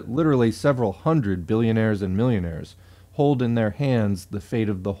 so that literally several hundred billionaires and millionaires hold in their hands the fate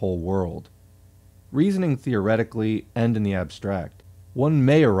of the whole world. Reasoning theoretically and in the abstract, one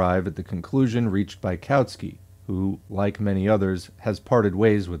may arrive at the conclusion reached by Kautsky, who, like many others, has parted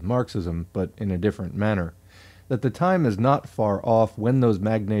ways with Marxism, but in a different manner, that the time is not far off when those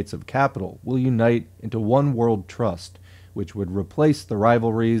magnates of capital will unite into one world trust, which would replace the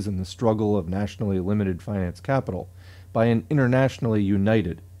rivalries and the struggle of nationally limited finance capital by an internationally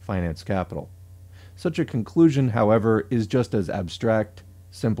united finance capital. Such a conclusion, however, is just as abstract,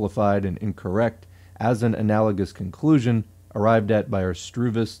 simplified, and incorrect as an analogous conclusion arrived at by our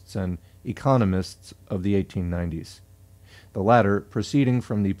Struvists and economists of the 1890s. The latter proceeding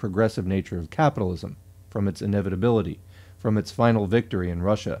from the progressive nature of capitalism, from its inevitability, from its final victory in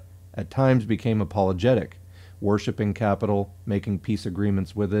Russia, at times became apologetic, worshipping capital, making peace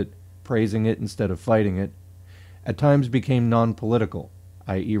agreements with it, praising it instead of fighting it. At times became non-political,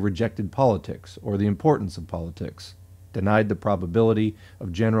 i.e. rejected politics or the importance of politics, denied the probability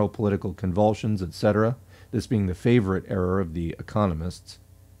of general political convulsions, etc., this being the favorite error of the economists.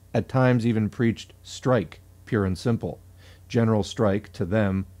 At times even preached strike, pure and simple. General strike, to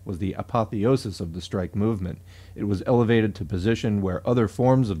them, was the apotheosis of the strike movement. It was elevated to position where other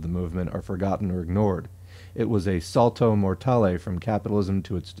forms of the movement are forgotten or ignored. It was a salto mortale from capitalism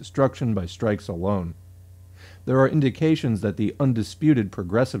to its destruction by strikes alone. There are indications that the undisputed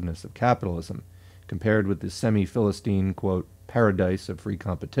progressiveness of capitalism, compared with the semi-Philistine, quote, paradise of free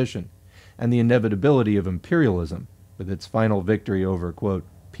competition, and the inevitability of imperialism, with its final victory over, quote,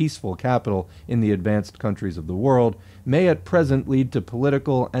 peaceful capital in the advanced countries of the world, may at present lead to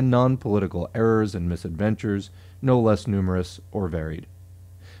political and non-political errors and misadventures, no less numerous or varied.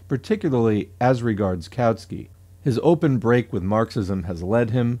 Particularly as regards Kautsky, his open break with Marxism has led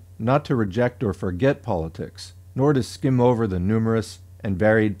him not to reject or forget politics, nor to skim over the numerous and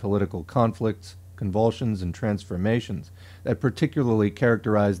varied political conflicts, convulsions, and transformations that particularly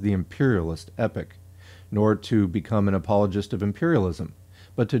characterize the imperialist epoch, nor to become an apologist of imperialism,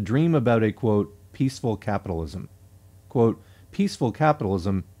 but to dream about a, quote, peaceful capitalism. Quote, peaceful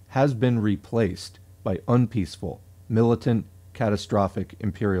capitalism has been replaced by unpeaceful, militant, catastrophic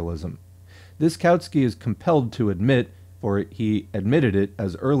imperialism. This Kautsky is compelled to admit, for he admitted it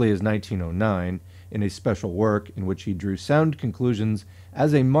as early as 1909 in a special work in which he drew sound conclusions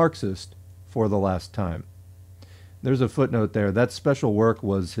as a Marxist for the last time. There's a footnote there. That special work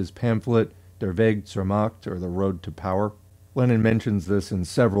was his pamphlet Der Weg zur Macht, or The Road to Power. Lenin mentions this in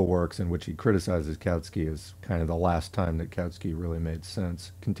several works in which he criticizes Kautsky as kind of the last time that Kautsky really made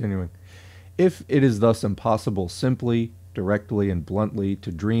sense. Continuing, if it is thus impossible simply, directly, and bluntly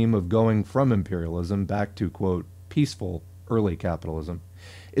to dream of going from imperialism back to, quote, peaceful early capitalism,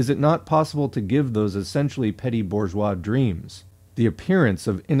 is it not possible to give those essentially petty bourgeois dreams the appearance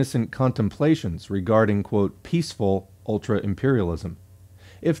of innocent contemplations regarding, quote, peaceful ultra-imperialism?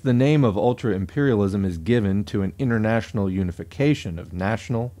 If the name of ultra-imperialism is given to an international unification of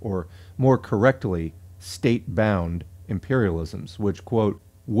national, or more correctly, state-bound imperialisms, which, quote,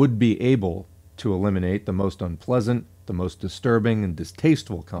 would be able to eliminate the most unpleasant, the most disturbing and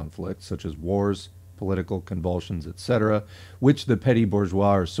distasteful conflicts, such as wars, political convulsions, etc., which the petty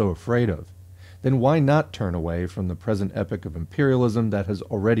bourgeois are so afraid of, then why not turn away from the present epoch of imperialism that has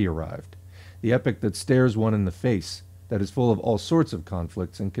already arrived, the epoch that stares one in the face, that is full of all sorts of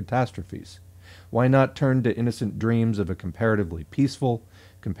conflicts and catastrophes? Why not turn to innocent dreams of a comparatively peaceful,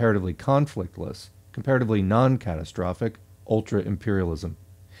 comparatively conflictless, comparatively non-catastrophic ultra-imperialism?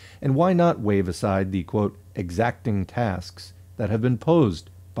 And why not wave aside the, quote, exacting tasks that have been posed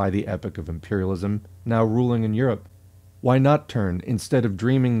by the epoch of imperialism now ruling in Europe? Why not turn, instead of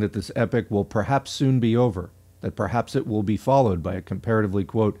dreaming that this epoch will perhaps soon be over, that perhaps it will be followed by a comparatively,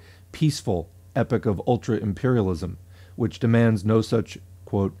 quote, peaceful epoch of ultra-imperialism, which demands no such,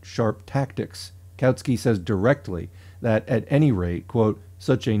 quote, sharp tactics? Kautsky says directly that at any rate, quote,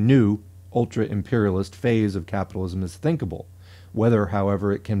 such a new ultra-imperialist phase of capitalism is thinkable. Whether,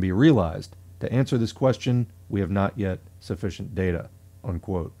 however, it can be realized, to answer this question, we have not yet sufficient data,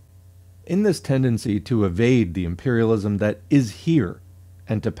 unquote. In this tendency to evade the imperialism that is here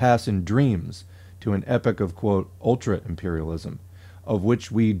and to pass in dreams to an epoch of, quote, ultra-imperialism, of which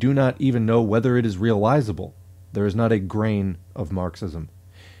we do not even know whether it is realizable. There is not a grain of Marxism.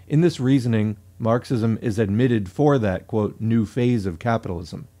 In this reasoning, Marxism is admitted for that, quote, new phase of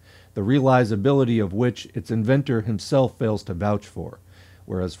capitalism, the realizability of which its inventor himself fails to vouch for,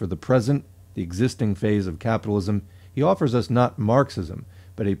 whereas for the present, the existing phase of capitalism, he offers us not Marxism,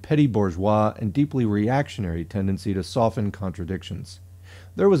 but a petty bourgeois and deeply reactionary tendency to soften contradictions.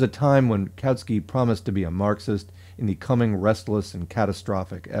 There was a time when Kautsky promised to be a Marxist in the coming restless and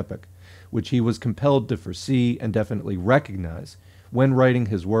catastrophic epoch, which he was compelled to foresee and definitely recognize when writing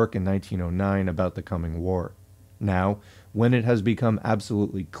his work in 1909 about the coming war. Now, when it has become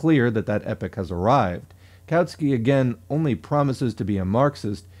absolutely clear that that epoch has arrived, Kautsky again only promises to be a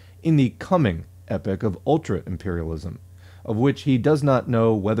Marxist in the coming epoch of ultra-imperialism, of which he does not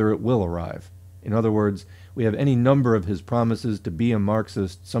know whether it will arrive. In other words, we have any number of his promises to be a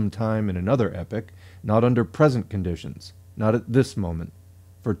Marxist sometime in another epoch, not under present conditions, not at this moment.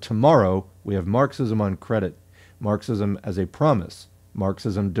 For tomorrow, we have Marxism on credit, Marxism as a promise,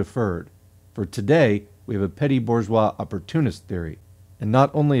 Marxism deferred. For today, we have a petty bourgeois opportunist theory, and not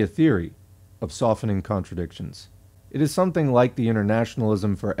only a theory, of softening contradictions. It is something like the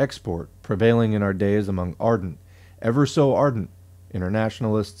internationalism for export prevailing in our days among ardent, ever so ardent,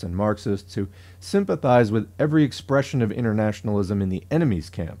 internationalists and Marxists who sympathize with every expression of internationalism in the enemy's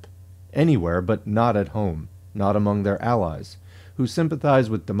camp, anywhere but not at home, not among their allies, who sympathize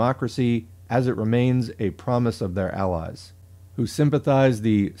with democracy as it remains a promise of their allies, who sympathize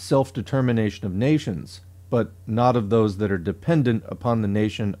the self-determination of nations, but not of those that are dependent upon the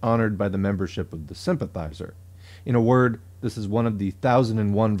nation honored by the membership of the sympathizer. In a word, this is one of the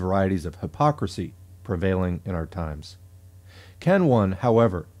 1,001 varieties of hypocrisy prevailing in our times. Can one,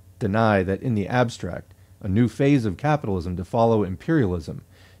 however, deny that in the abstract, a new phase of capitalism to follow imperialism,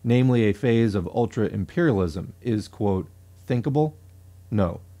 namely a phase of ultra-imperialism, is, quote, thinkable?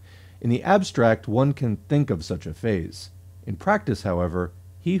 No. In the abstract, one can think of such a phase. In practice, however,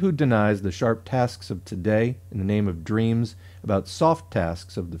 he who denies the sharp tasks of today in the name of dreams about soft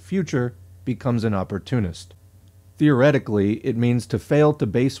tasks of the future becomes an opportunist. Theoretically, it means to fail to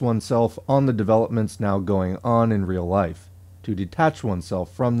base oneself on the developments now going on in real life, to detach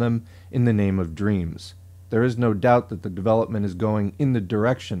oneself from them in the name of dreams. There is no doubt that the development is going in the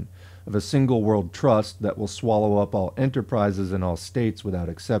direction of a single world trust that will swallow up all enterprises in all states without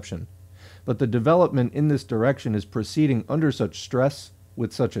exception. But the development in this direction is proceeding under such stress,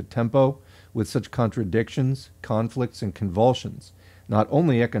 with such a tempo, with such contradictions, conflicts, and convulsions, not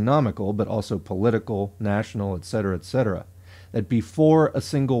only economical, but also political, national, etc., that before a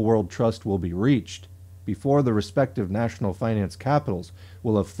single world trust will be reached, before the respective national finance capitals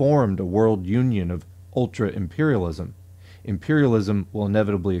will have formed a world union of ultra-imperialism, imperialism will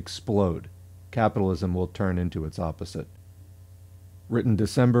inevitably explode. Capitalism will turn into its opposite. Written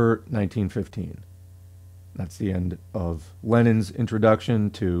December 1915. That's the end of Lenin's introduction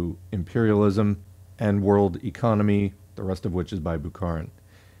to imperialism and world economy, the rest of which is by Bukharin.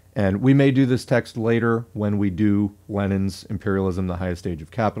 And we may do this text later when we do Lenin's Imperialism, the Highest Stage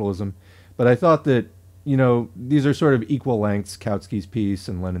of Capitalism. But I thought that, you know, these are sort of equal lengths, Kautsky's piece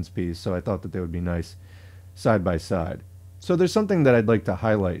and Lenin's piece, so I thought that they would be nice side by side. So there's something that I'd like to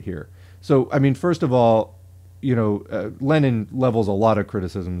highlight here. So, I mean, first of all, you know, Lenin levels a lot of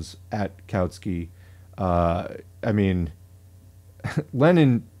criticisms at Kautsky. I mean,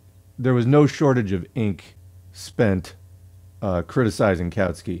 Lenin, there was no shortage of ink spent criticizing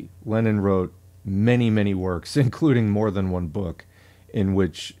Kautsky. Lenin wrote many, many works, including more than one book, in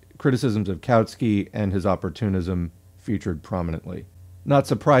which criticisms of Kautsky and his opportunism featured prominently. Not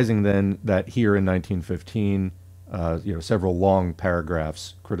surprising, then, that here in 1915, you know, several long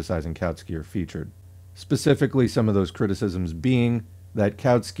paragraphs criticizing Kautsky are featured. Specifically, some of those criticisms being that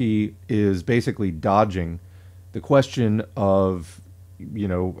Kautsky is basically dodging the question of, you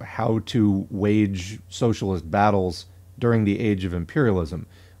know, how to wage socialist battles during the age of imperialism,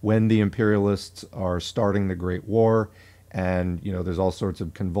 when the imperialists are starting the Great War, and, you know, there's all sorts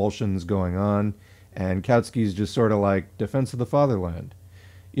of convulsions going on, and Kautsky's just sort of like, defense of the fatherland.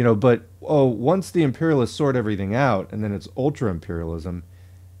 You know, but, oh, once the imperialists sort everything out, and then it's ultra-imperialism,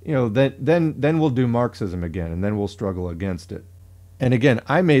 you know, then we'll do Marxism again, and then we'll struggle against it. And again,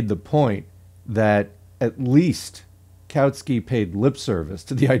 I made the point that at least Kautsky paid lip service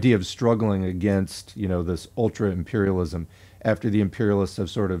to the idea of struggling against, you know, this ultra-imperialism after the imperialists have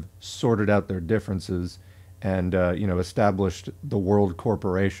sort of sorted out their differences and, you know, established the world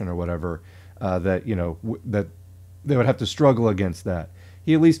corporation or whatever, that, you know, that they would have to struggle against that.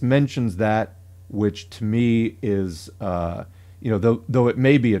 He at least mentions that, which to me is, though it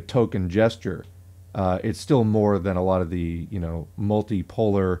may be a token gesture, it's still more than a lot of the,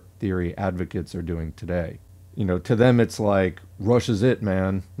 multipolar theory advocates are doing today. To them it's like, Russia's it,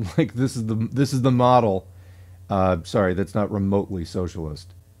 man. Like, this is the model. Sorry, that's not remotely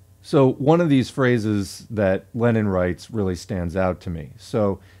socialist. So one of these phrases that Lenin writes really stands out to me.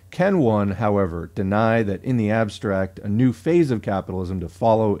 So, can one, however, deny that in the abstract a new phase of capitalism to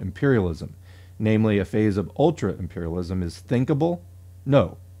follow imperialism, namely a phase of ultra-imperialism, is thinkable?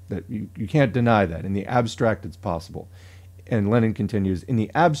 No, that you can't deny that. In the abstract it's possible. And Lenin continues, in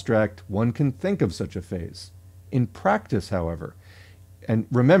the abstract one can think of such a phase. In practice, however, and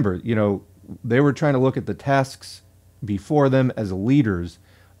remember, they were trying to look at the tasks before them as leaders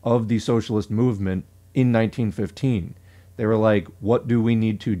of the socialist movement in 1915. They were like, what do we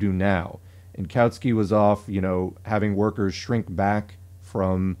need to do now? And Kautsky was off, having workers shrink back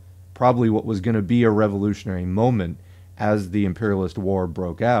from probably what was going to be a revolutionary moment as the imperialist war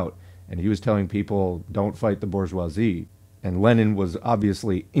broke out. And he was telling people, don't fight the bourgeoisie. And Lenin was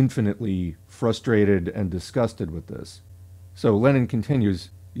obviously infinitely frustrated and disgusted with this. So Lenin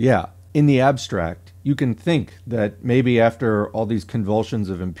continues, yeah, in the abstract, you can think that maybe after all these convulsions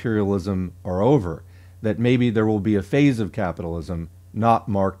of imperialism are over, that maybe there will be a phase of capitalism not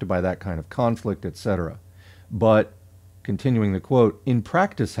marked by that kind of conflict, etc. But, continuing the quote, in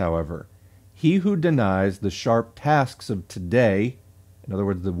practice, however, he who denies the sharp tasks of today, in other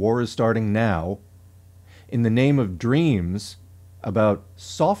words, the war is starting now, in the name of dreams about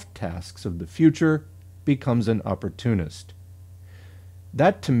soft tasks of the future, becomes an opportunist.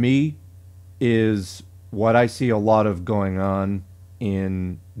 That, to me, is what I see a lot of going on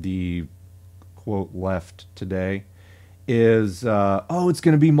in the, quote, left today, is, it's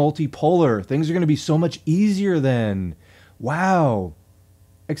going to be multipolar. Things are going to be so much easier then. Wow.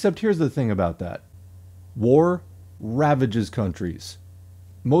 Except here's the thing about that. War ravages countries.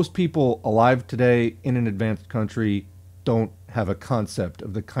 Most people alive today in an advanced country don't have a concept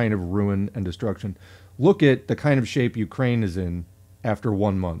of the kind of ruin and destruction. Look at the kind of shape Ukraine is in after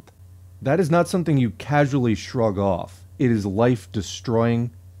 1 month. That is not something you casually shrug off. It is life-destroying.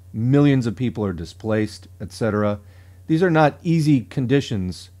 Millions of people are displaced, etc. These are not easy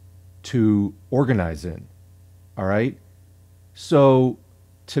conditions to organize in. All right? So,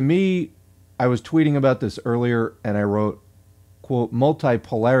 to me, I was tweeting about this earlier, and I wrote, quote,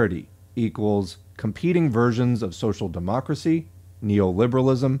 multipolarity equals competing versions of social democracy,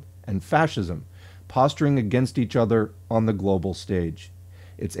 neoliberalism, and fascism, posturing against each other on the global stage.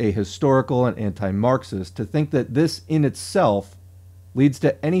 It's ahistorical and anti-Marxist to think that this in itself leads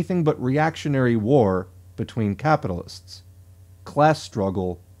to anything but reactionary war between capitalists. Class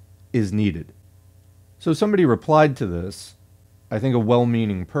struggle is needed. So somebody replied to this, I think a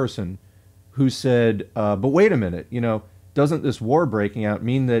well-meaning person, who said, but wait a minute, doesn't this war breaking out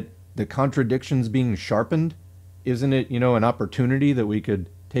mean that the contradiction's being sharpened? Isn't it, an opportunity that we could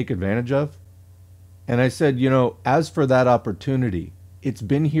take advantage of? And I said, as for that opportunity, it's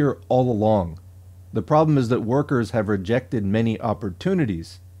been here all along. The problem is that workers have rejected many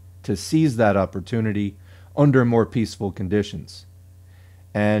opportunities to seize that opportunity under more peaceful conditions.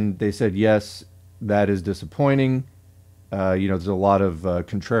 And they said, yes, that is disappointing. There's a lot of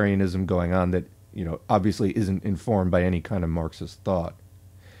contrarianism going on that, obviously isn't informed by any kind of Marxist thought.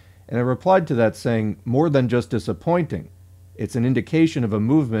 And I replied to that saying, more than just disappointing, it's an indication of a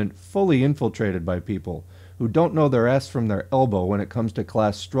movement fully infiltrated by people who don't know their ass from their elbow when it comes to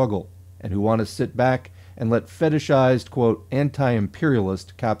class struggle, and who want to sit back and let fetishized, quote,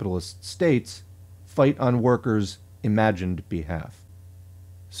 anti-imperialist capitalist states fight on workers' imagined behalf.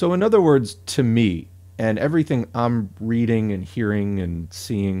 So in other words, to me, and everything I'm reading and hearing and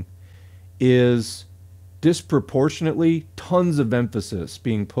seeing, is disproportionately tons of emphasis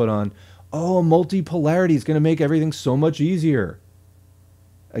being put on, multipolarity is going to make everything so much easier.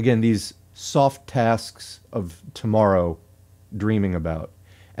 Again, these soft tasks of tomorrow dreaming about.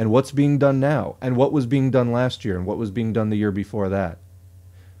 And what's being done now, and what was being done last year, and what was being done the year before that.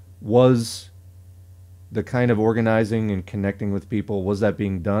 Was the kind of organizing and connecting with people, was that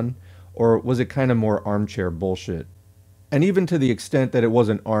being done? Or was it kind of more armchair bullshit? And even to the extent that it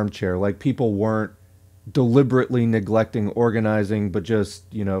wasn't armchair, like people weren't deliberately neglecting organizing, but just,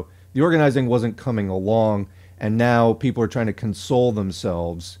 the organizing wasn't coming along, and now people are trying to console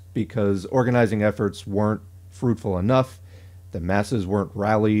themselves because organizing efforts weren't fruitful enough, the masses weren't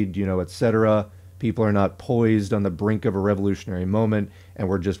rallied, etc. People are not poised on the brink of a revolutionary moment, and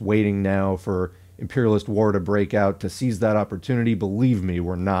we're just waiting now for imperialist war to break out to seize that opportunity. Believe me,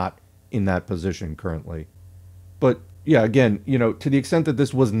 we're not in that position currently. But yeah, again, to the extent that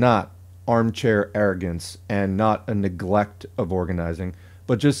this was not armchair arrogance and not a neglect of organizing,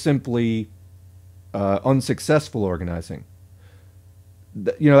 but just simply unsuccessful organizing.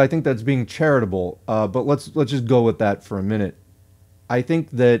 I think that's being charitable, but let's just go with that for a minute. I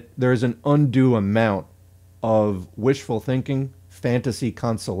think that there's an undue amount of wishful thinking, fantasy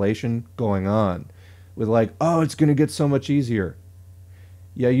consolation going on with like, oh, it's going to get so much easier.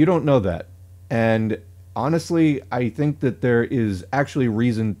 Yeah, you don't know that. And honestly, I think that there is actually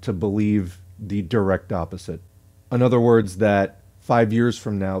reason to believe the direct opposite. In other words, that 5 years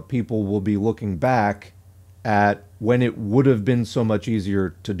from now, people will be looking back at when it would have been so much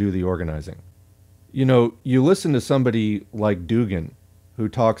easier to do the organizing. You listen to somebody like Dugin, who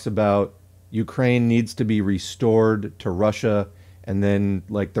talks about Ukraine needs to be restored to Russia, and then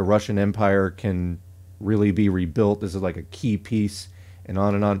like the Russian Empire can really be rebuilt. This is like a key piece, and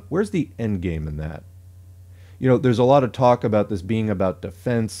on and on. Where's the end game in that? There's a lot of talk about this being about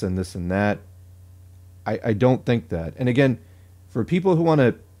defense and this and that. I don't think that. And again, for people who want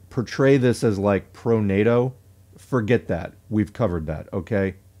to portray this as like pro-NATO, forget that. We've covered that,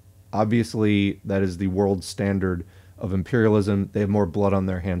 okay? Obviously, that is the world standard of imperialism. They have more blood on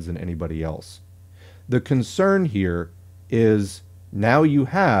their hands than anybody else. The concern here is now you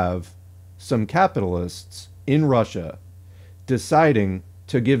have some capitalists in Russia deciding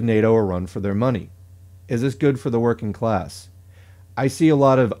to give NATO a run for their money. Is this good for the working class? I see a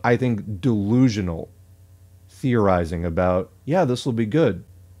lot of, I think, delusional theorizing about, yeah, this will be good.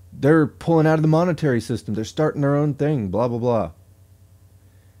 They're pulling out of the monetary system. They're starting their own thing, blah, blah, blah.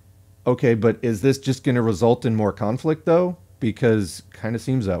 Okay, but is this just going to result in more conflict, though? Because kind of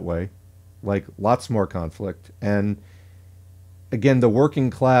seems that way. Like, lots more conflict. And again, the working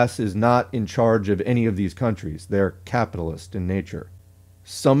class is not in charge of any of these countries. They're capitalist in nature.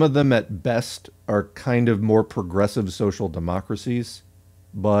 Some of them, at best, are kind of more progressive social democracies.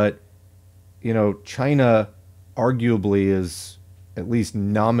 But, China arguably is at least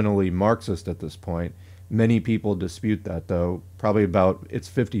nominally Marxist at this point. Many people dispute that, though. Probably about, it's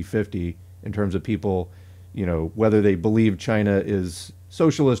 50-50 in terms of people, whether they believe China is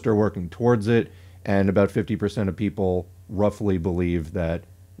socialist or working towards it. And about 50% of people roughly believe that,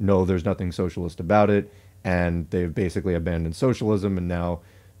 no, there's nothing socialist about it. And they've basically abandoned socialism. And now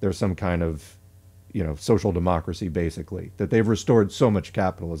there's some kind of, social democracy, basically. That they've restored so much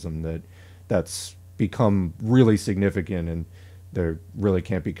capitalism that that's become really significant, and they really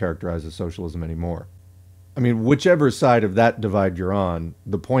can't be characterized as socialism anymore. I mean, whichever side of that divide you're on,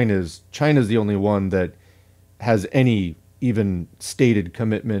 the point is China's the only one that has any even stated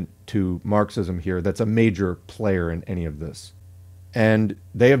commitment to Marxism here that's a major player in any of this. And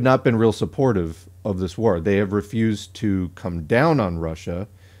they have not been real supportive of this war. They have refused to come down on Russia,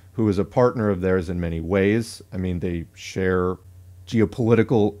 who is a partner of theirs in many ways. I mean, they share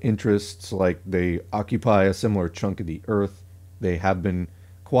geopolitical interests, like they occupy a similar chunk of the earth. They have been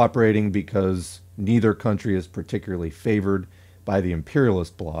cooperating because neither country is particularly favored by the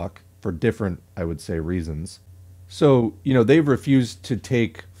imperialist bloc for different, I would say, reasons. So, they've refused to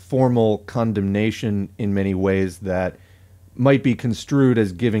take formal condemnation in many ways that might be construed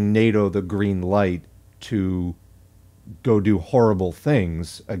as giving NATO the green light to go do horrible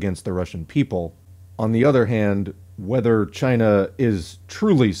things against the Russian people. On the other hand, whether China is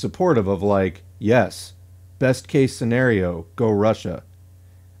truly supportive of, like, yes, best case scenario, go Russia,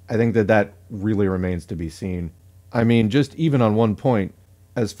 I think that really remains to be seen. I mean, just even on one point,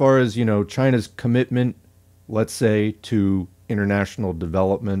 as far as, China's commitment, let's say, to international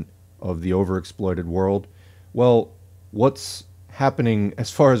development of the overexploited world, well, what's happening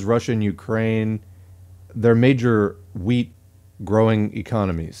as far as Russia and Ukraine? They're major wheat growing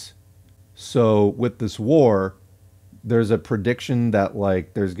economies. So with this war, there's a prediction that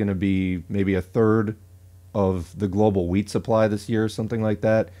like there's going to be maybe a third of the global wheat supply this year, something like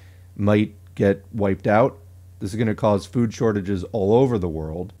that, might get wiped out. This is going to cause food shortages all over the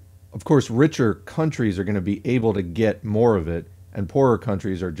world. Of course, richer countries are going to be able to get more of it, and poorer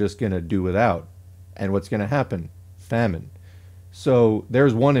countries are just going to do without. And what's going to happen? Famine. So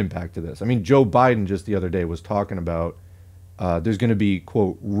there's one impact to this. I mean, Joe Biden just the other day was talking about there's going to be,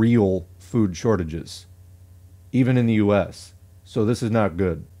 quote, real food shortages, even in the U.S. So this is not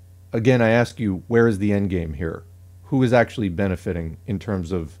good. Again, I ask you, where is the end game here? Who is actually benefiting in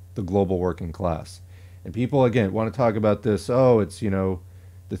terms of the global working class? And people, again, want to talk about this, oh, it's,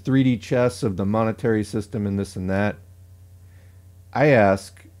 the 3D chess of the monetary system and this and that. I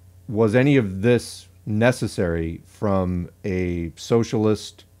ask, was any of this necessary from a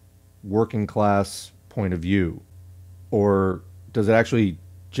socialist working class point of view? Or does it actually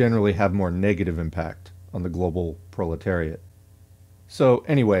generally have more negative impact on the global proletariat? So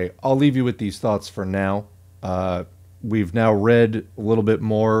anyway, I'll leave you with these thoughts for now. We've now read a little bit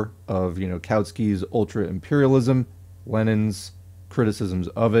more of, Kautsky's Ultra-Imperialism, Lenin's criticisms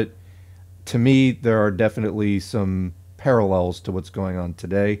of it. To me, there are definitely some parallels to what's going on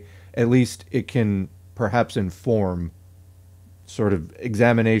today. At least it can perhaps inform sort of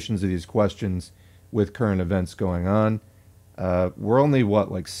examinations of these questions with current events going on. We're only,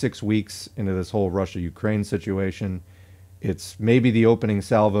 like 6 weeks into this whole Russia-Ukraine situation. It's maybe the opening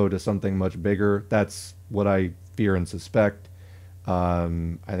salvo to something much bigger. That's what I fear and suspect. I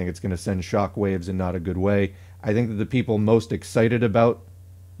think it's going to send shockwaves in not a good way. I think that the people most excited about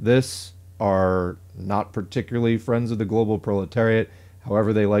this are not particularly friends of the global proletariat,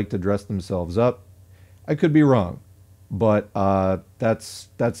 however they like to dress themselves up. I could be wrong, but that's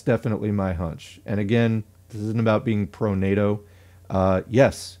definitely my hunch. And again, this isn't about being pro-NATO.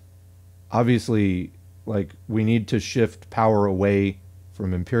 Yes, obviously, we need to shift power away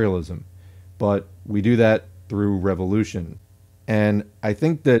from imperialism, but we do that through revolution. And I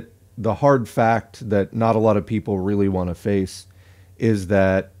think that the hard fact that not a lot of people really want to face is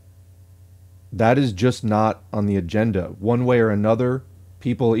that that is just not on the agenda. One way or another,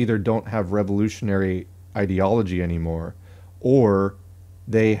 people either don't have revolutionary ideology anymore, or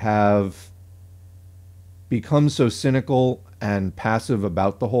they have become so cynical and passive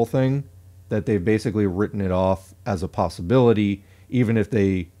about the whole thing that they've basically written it off as a possibility, even if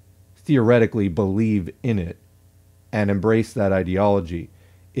they theoretically believe in it and embrace that ideology.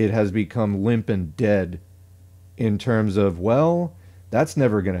 It has become limp and dead in terms of, well, that's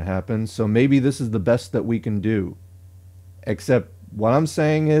never going to happen, so maybe this is the best that we can do. Except what I'm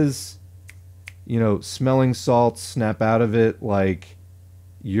saying is, smelling salts, snap out of it.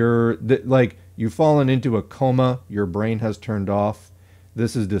 You've fallen into a coma, your brain has turned off.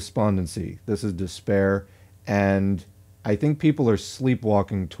 This is despondency, this is despair, and I think people are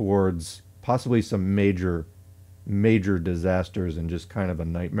sleepwalking towards possibly some major disasters and just kind of a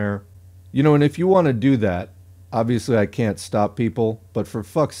nightmare. And if you want to do that, obviously I can't stop people, but for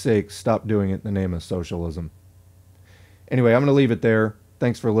fuck's sake, stop doing it in the name of socialism. Anyway, I'm going to leave it there.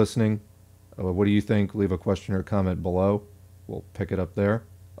 Thanks for listening. What do you think? Leave a question or comment below. We'll pick it up there.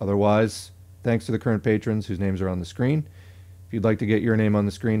 Otherwise, thanks to the current patrons whose names are on the screen. If you'd like to get your name on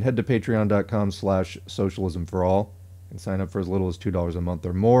the screen, head to patreon.com/socialismforall and sign up for as little as $2 a month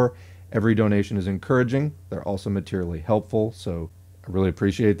or more. Every donation is encouraging. They're also materially helpful, so I really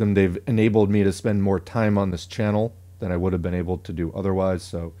appreciate them. They've enabled me to spend more time on this channel than I would have been able to do otherwise,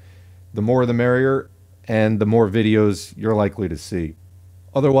 so the more the merrier, and the more videos you're likely to see.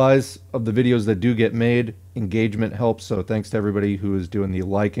 Otherwise, of the videos that do get made, engagement helps, so thanks to everybody who is doing the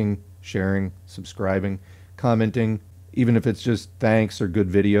liking, sharing, subscribing, commenting, even if it's just thanks or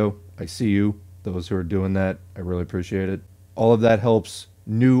good video. I see you, those who are doing that. I really appreciate it. All of that helps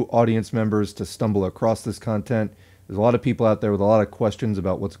new audience members to stumble across this content. There's a lot of people out there with a lot of questions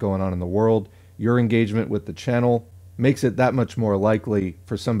about what's going on in the world. Your engagement with the channel makes it that much more likely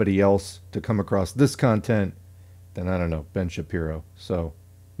for somebody else to come across this content than, I don't know, Ben Shapiro. So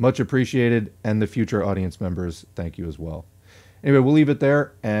much appreciated, and the future audience members, thank you as well. Anyway, we'll leave it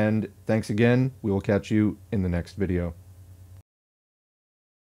there, and thanks again. We will catch you in the next video.